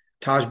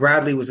 Taj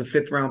Bradley was a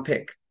 5th-round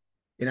pick,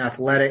 an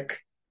athletic,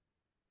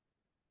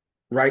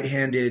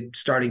 right-handed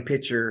starting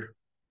pitcher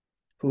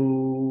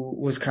who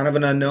was kind of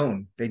an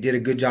unknown. They did a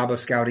good job of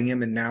scouting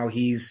him, and now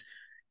he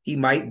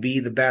might be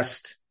the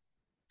best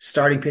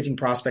starting pitching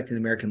prospect in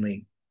the American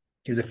League.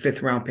 He was a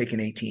 5th-round pick in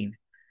 18.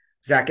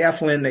 Zach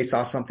Eflin, they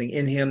saw something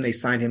in him. They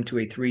signed him to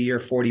a 3-year,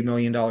 $40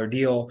 million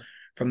deal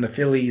from the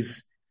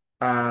Phillies.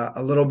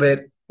 A little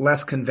bit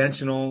less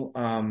conventional,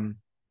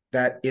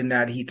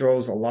 that he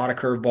throws a lot of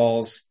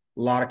curveballs,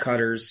 a lot of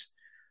cutters,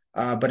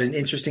 but an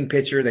interesting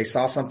pitcher. They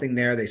saw something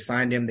there. They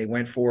signed him. They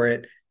went for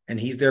it, and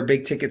he's their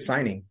big ticket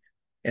signing.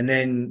 And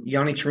then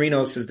Yonny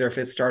Chirinos is their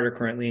 5th starter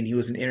currently, and he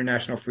was an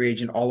international free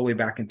agent all the way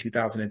back in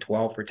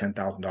 2012 for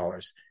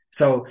 $10,000.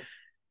 So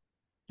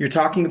you're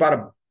talking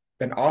about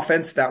an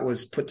offense that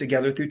was put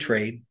together through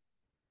trade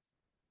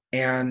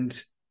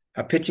and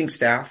a pitching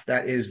staff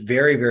that is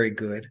very, very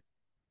good,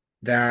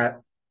 that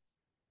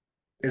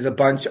is a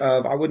bunch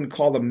of, I wouldn't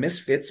call them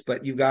misfits,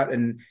 but you got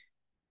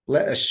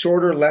a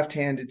shorter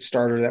left-handed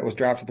starter that was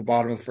drafted at the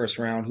bottom of the first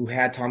round who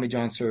had Tommy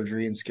John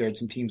surgery and scared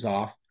some teams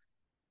off.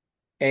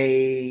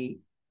 A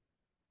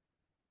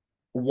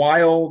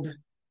wild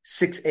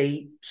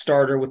 6'8"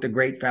 starter with a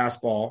great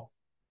fastball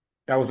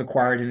that was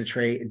acquired in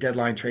a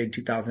deadline trade in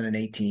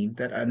 2018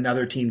 that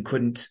another team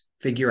couldn't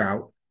figure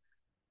out.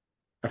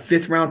 A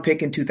fifth round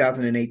pick in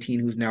 2018,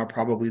 who's now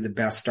probably the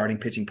best starting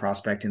pitching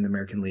prospect in the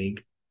American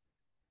League.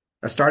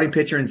 A starting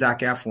pitcher in Zach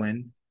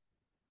Eflin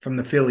from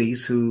the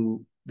Phillies,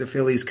 who the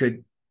Phillies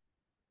could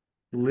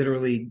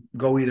literally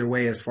go either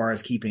way as far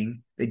as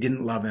keeping. They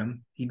didn't love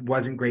him. He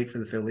wasn't great for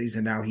the Phillies,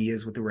 and now he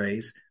is with the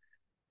Rays.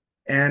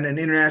 And an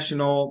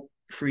international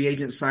free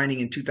agent signing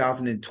in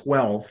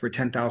 2012 for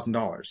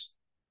 $10,000.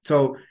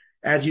 So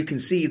as you can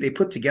see, they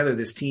put together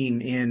this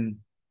team in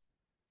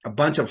a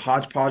bunch of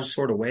hodgepodge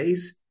sort of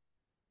ways.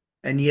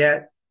 And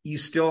yet you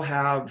still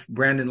have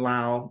Brandon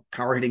Lau,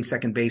 power hitting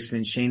second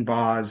baseman, Shane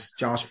Baz,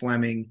 Josh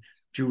Fleming,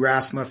 Drew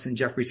Rasmussen,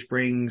 Jeffrey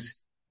Springs,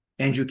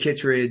 Andrew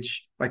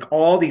Kittredge, like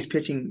all these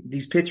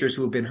pitchers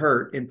who have been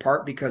hurt in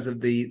part because of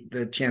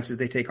the chances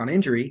they take on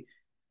injury,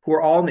 who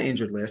are all on the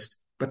injured list,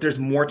 but there's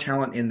more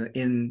talent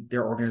in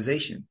their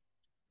organization.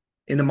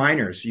 In the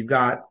minors, you've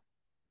got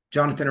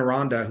Jonathan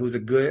Aranda, who's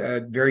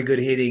a very good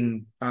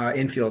hitting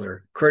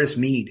infielder, Curtis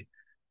Mead,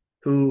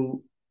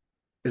 who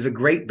is a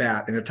great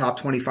bat and a top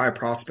 25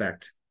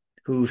 prospect,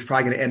 who's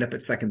probably going to end up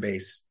at second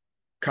base.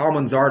 Kyle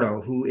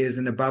Manzardo, who is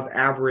an above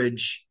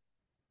average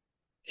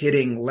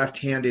hitting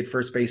left-handed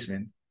first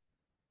baseman,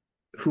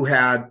 who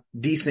had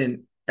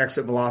decent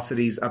exit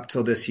velocities up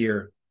till this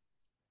year.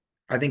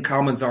 I think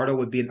Kyle Manzardo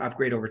would be an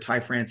upgrade over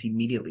Ty France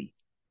immediately.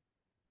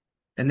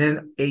 And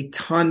then a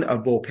ton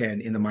of bullpen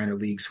in the minor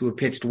leagues who have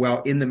pitched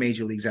well in the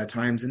major leagues at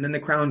times. And then the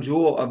crown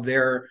jewel of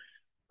their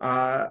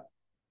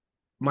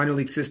minor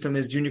league system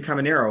is Junior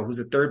Caminero, who's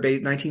a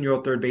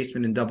 19-year-old third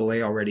baseman in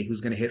Double-A already,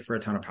 who's going to hit for a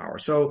ton of power.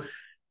 So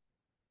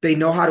they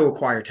know how to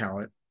acquire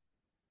talent.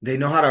 They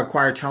know how to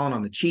acquire talent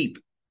on the cheap.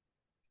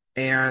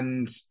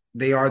 And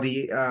they are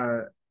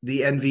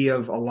the envy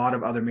of a lot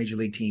of other major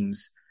league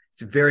teams.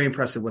 It's very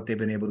impressive what they've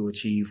been able to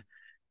achieve.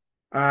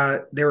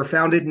 They were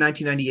founded in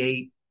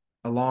 1998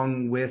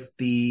 along with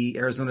the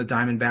Arizona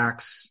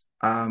Diamondbacks.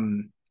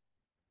 From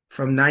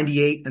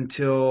 98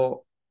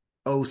 until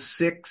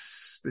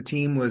 06, the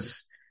team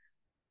was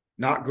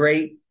not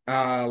great.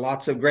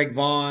 Lots of Greg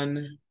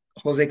Vaughn,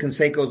 Jose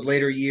Canseco's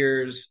later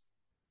years,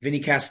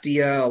 Vinny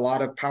Castilla, a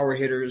lot of power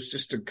hitters,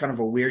 just a kind of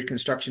a weird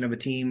construction of a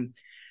team.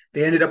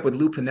 They ended up with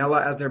Lou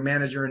Piniella as their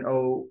manager in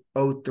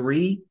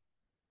 03.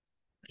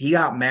 He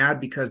got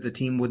mad because the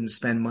team wouldn't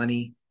spend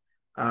money.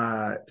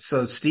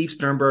 So Steve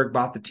Sternberg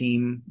bought the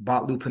team,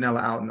 bought Lou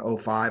Piniella out in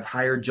 05,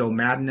 hired Joe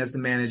Madden as the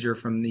manager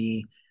from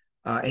the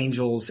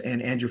Angels,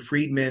 and Andrew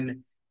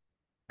Friedman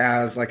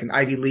as like an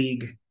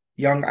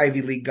young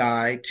Ivy League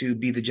guy to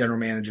be the general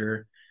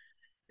manager.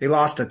 They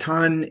lost a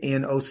ton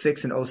in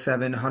 06 and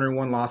 07,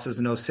 101 losses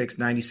in 06,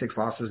 96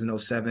 losses in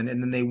 07.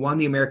 And then they won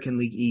the American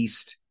League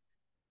East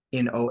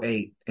in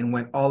 08 and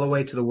went all the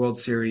way to the World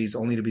Series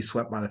only to be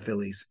swept by the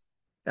Phillies.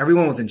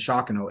 Everyone was in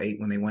shock in 08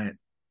 when they went.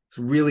 It's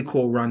a really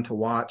cool run to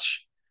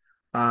watch.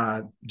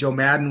 Joe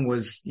Madden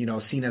was,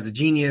 seen as a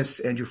genius.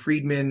 Andrew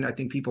Friedman, I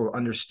think people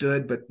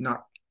understood, but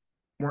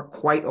weren't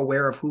quite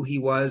aware of who he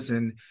was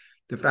and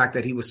the fact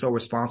that he was so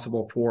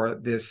responsible for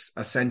this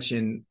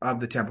ascension of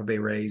the Tampa Bay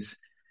Rays.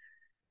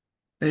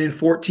 And in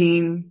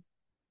 14,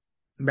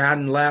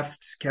 Madden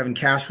left. Kevin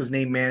Cash was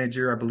named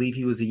manager. I believe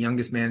he was the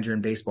youngest manager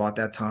in baseball at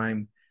that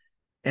time.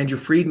 Andrew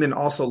Friedman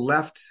also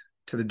left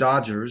to the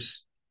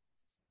Dodgers.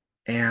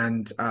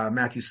 And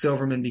Matthew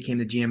Silverman became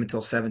the GM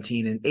until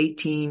 17,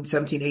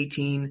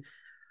 18.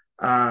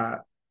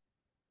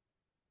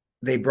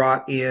 They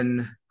brought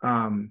in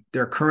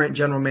their current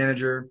general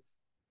manager,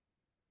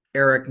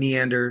 Eric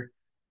Neander.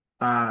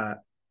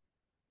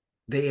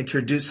 They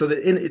introduced, so that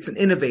it's an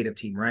innovative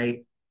team,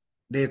 right?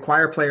 They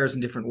acquire players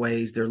in different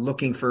ways. They're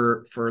looking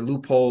for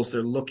loopholes.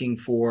 They're looking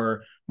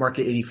for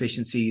market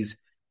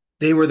inefficiencies.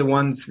 They were the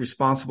ones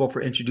responsible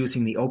for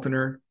introducing the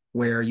opener,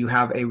 where you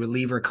have a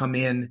reliever come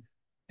in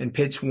and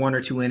pitch 1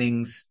 or 2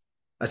 innings,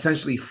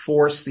 essentially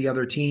force the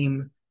other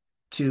team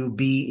to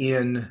be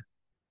in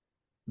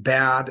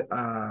bad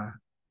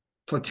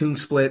platoon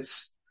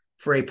splits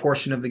for a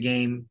portion of the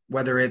game,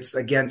 whether it's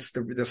against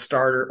the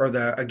starter or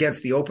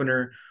against the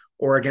opener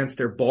or against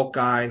their bulk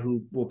guy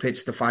who will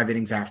pitch the 5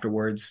 innings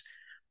afterwards.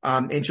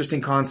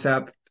 Interesting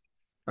concept,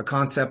 a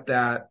concept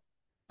that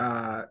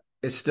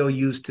is still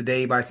used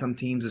today by some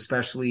teams,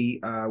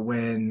 especially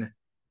when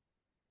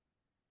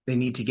they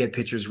need to get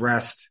pitchers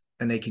rest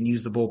and they can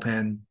use the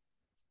bullpen.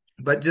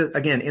 But just,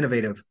 again,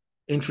 innovative,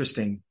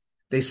 interesting.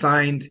 They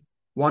signed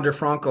Wander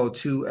Franco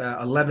to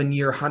an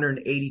 11-year,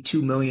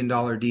 $182 million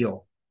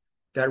deal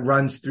that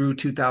runs through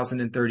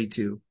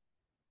 2032.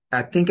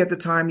 I think at the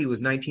time he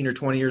was 19 or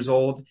 20 years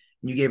old,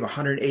 and you gave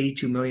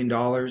 $182 million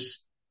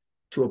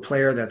to a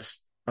player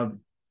that's of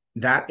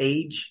that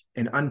age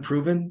and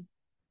unproven,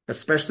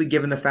 especially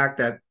given the fact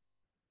that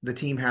the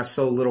team has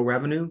so little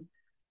revenue.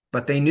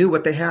 but they knew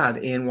what they had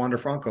in Wander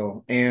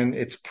Franco, and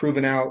it's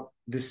proven out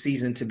this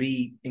season to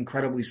be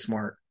incredibly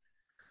smart.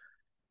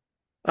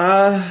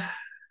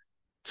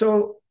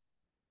 So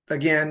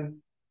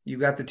again, you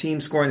got the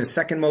team scoring the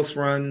second most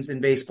runs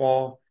in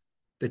baseball,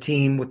 the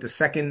team with the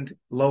second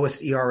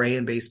lowest ERA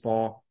in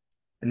baseball,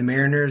 and the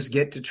Mariners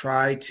get to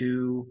try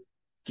to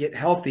get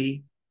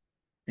healthy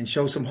and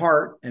show some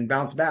heart and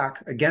bounce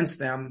back against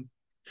them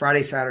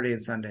Friday, Saturday,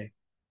 and Sunday.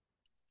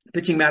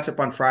 Pitching matchup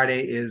on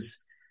Friday is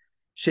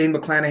Shane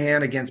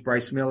McClanahan against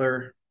Bryce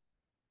Miller.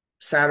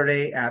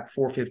 Saturday at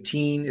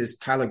 4:15 is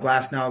Tyler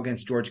Glasnow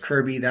against George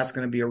Kirby. That's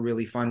going to be a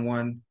really fun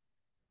one.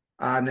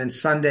 And then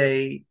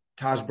Sunday,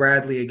 Taj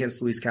Bradley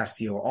against Luis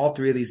Castillo. All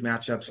three of these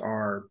matchups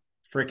are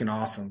freaking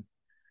awesome.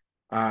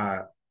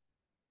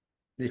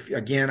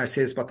 Again, I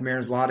say this about the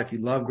Mariners a lot. If you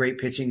love great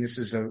pitching, this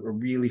is a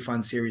really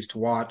fun series to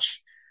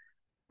watch.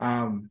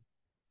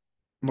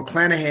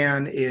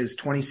 McClanahan is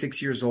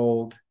 26 years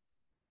old,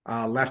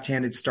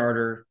 left-handed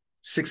starter,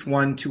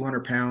 6'1",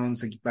 200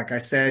 pounds. Like I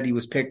said, he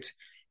was picked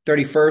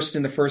 31st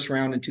in the first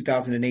round in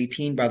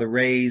 2018 by the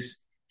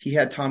Rays. He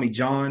had Tommy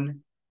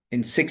John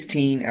in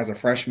 16 as a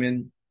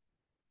freshman.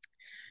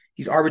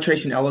 He's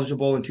arbitration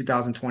eligible in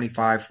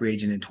 2025, free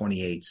agent in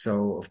 28.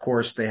 So, of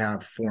course, they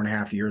have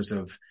 4.5 years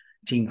of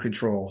team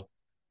control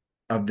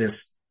of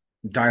this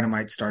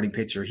dynamite starting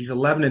pitcher. He's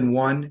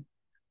 11-1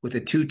 with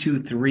a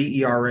 2.23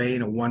 ERA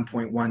and a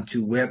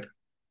 1.12 WHIP.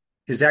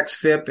 His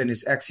xFIP and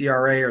his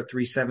xERA are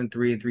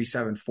 3.73 and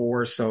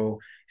 3.74. So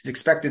his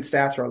expected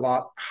stats are a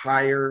lot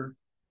higher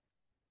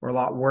or a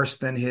lot worse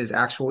than his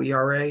actual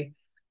ERA,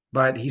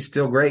 but he's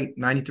still great.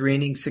 93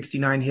 innings,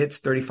 69 hits,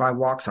 35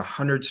 walks,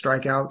 100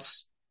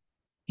 strikeouts.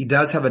 He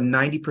does have a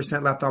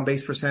 90% left on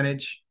base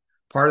percentage.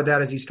 Part of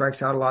that is he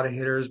strikes out a lot of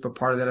hitters, but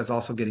part of that is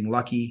also getting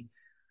lucky.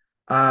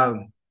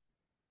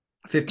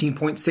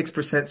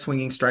 15.6%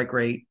 swinging strike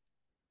rate.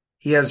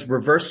 He has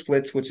reverse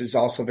splits, which is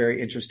also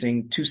very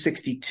interesting.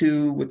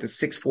 262 with the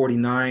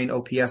 649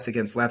 OPS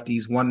against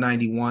lefties,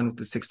 191 with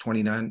the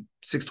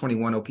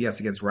 621 OPS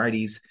against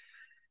righties.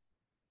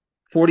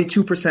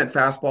 42%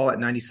 fastball at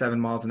 97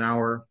 miles an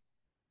hour.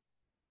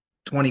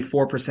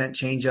 24%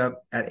 changeup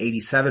at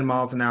 87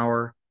 miles an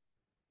hour.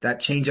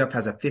 That changeup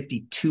has a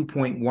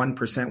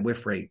 52.1%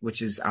 whiff rate,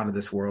 which is out of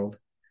this world.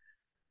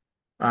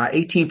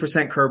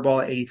 18%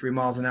 curveball at 83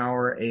 miles an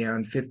hour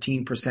and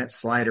 15%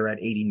 slider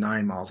at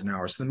 89 miles an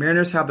hour. So the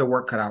Mariners have their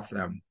work cut out for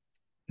them.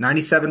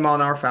 97 mile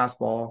an hour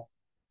fastball,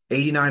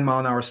 89 mile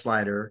an hour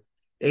slider,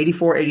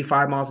 84,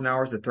 85 miles an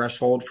hour is the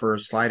threshold for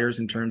sliders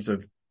in terms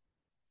of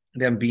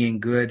them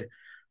being good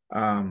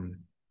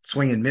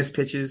swing and miss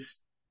pitches.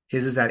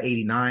 His is at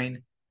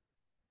 89.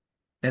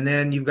 And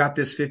then you've got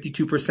this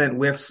 52%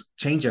 whiffs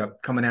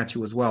changeup coming at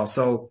you as well.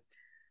 So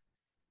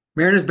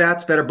Mariners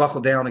bats better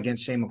buckle down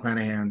against Shane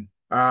McClanahan.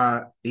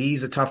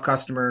 He's a tough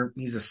customer.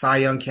 He's a Cy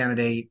Young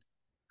candidate.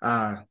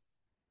 But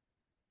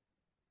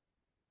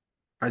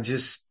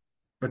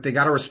they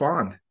got to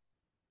respond.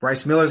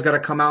 Bryce Miller's got to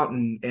come out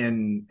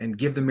and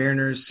give the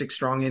Mariners 6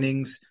 strong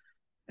innings,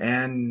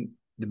 and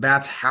the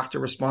bats have to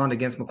respond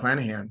against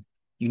McClanahan.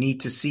 You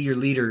need to see your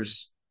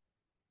leaders,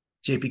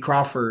 J.P.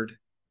 Crawford,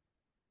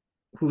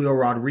 Julio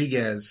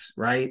Rodriguez,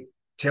 right?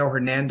 Teo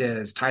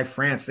Hernandez, Ty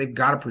France. They've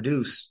got to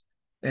produce,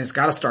 and it's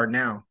got to start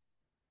now.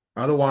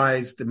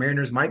 Otherwise, the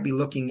Mariners might be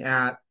looking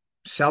at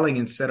selling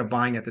instead of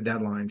buying at the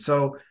deadline.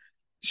 So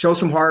show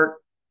some heart.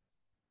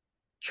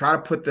 Try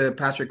to put the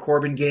Patrick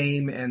Corbin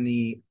game and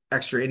the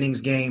extra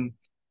innings game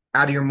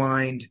out of your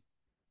mind,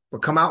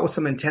 but come out with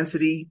some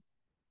intensity.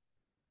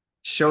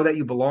 Show that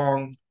you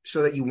belong.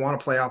 Show that you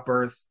want a playoff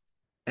berth,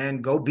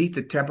 and go beat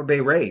the Tampa Bay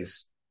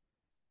Rays.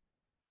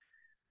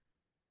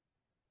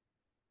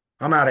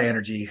 I'm out of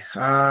energy.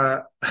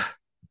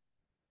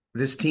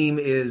 This team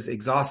is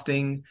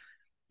exhausting.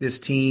 This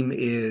team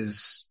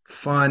is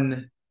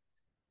fun.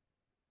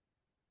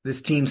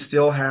 This team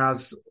still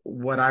has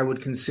what I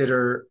would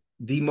consider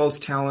the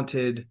most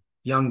talented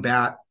young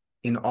bat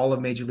in all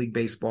of Major League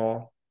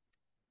Baseball.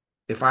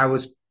 If I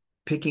was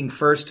picking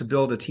first to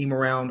build a team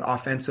around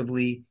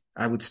offensively,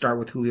 I would start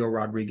with Julio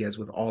Rodriguez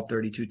with all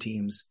 32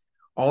 teams.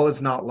 All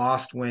is not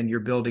lost when you're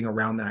building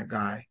around that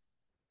guy,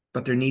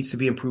 but there needs to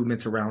be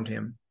improvements around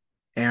him.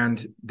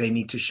 And they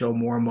need to show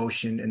more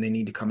emotion, and they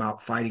need to come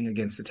out fighting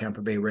against the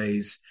Tampa Bay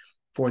Rays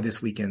for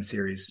this weekend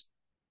series.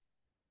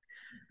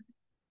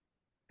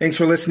 Thanks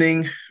for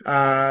listening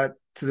to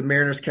the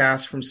Mariners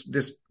cast.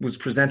 This was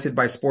presented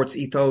by Sports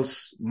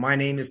Ethos. My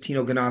name is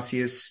Tino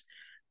Ganasius.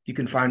 You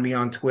can find me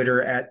on Twitter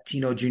at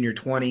Tino Jr.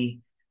 20.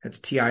 That's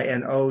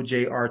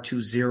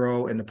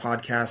TINOJR20, and the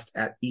podcast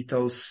at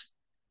Ethos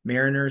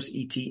Mariners,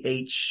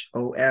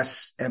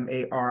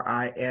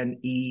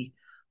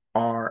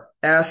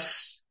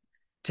 ETHOSMARINERS.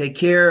 Take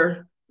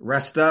care,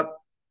 rest up,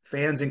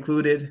 fans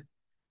included.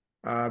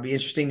 Be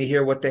interesting to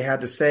hear what they had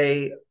to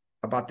say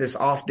about this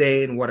off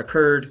day and what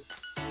occurred.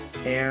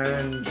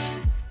 And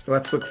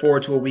let's look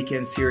forward to a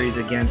weekend series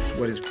against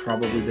what is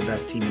probably the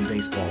best team in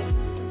baseball.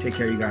 Take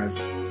care, you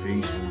guys.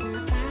 Peace.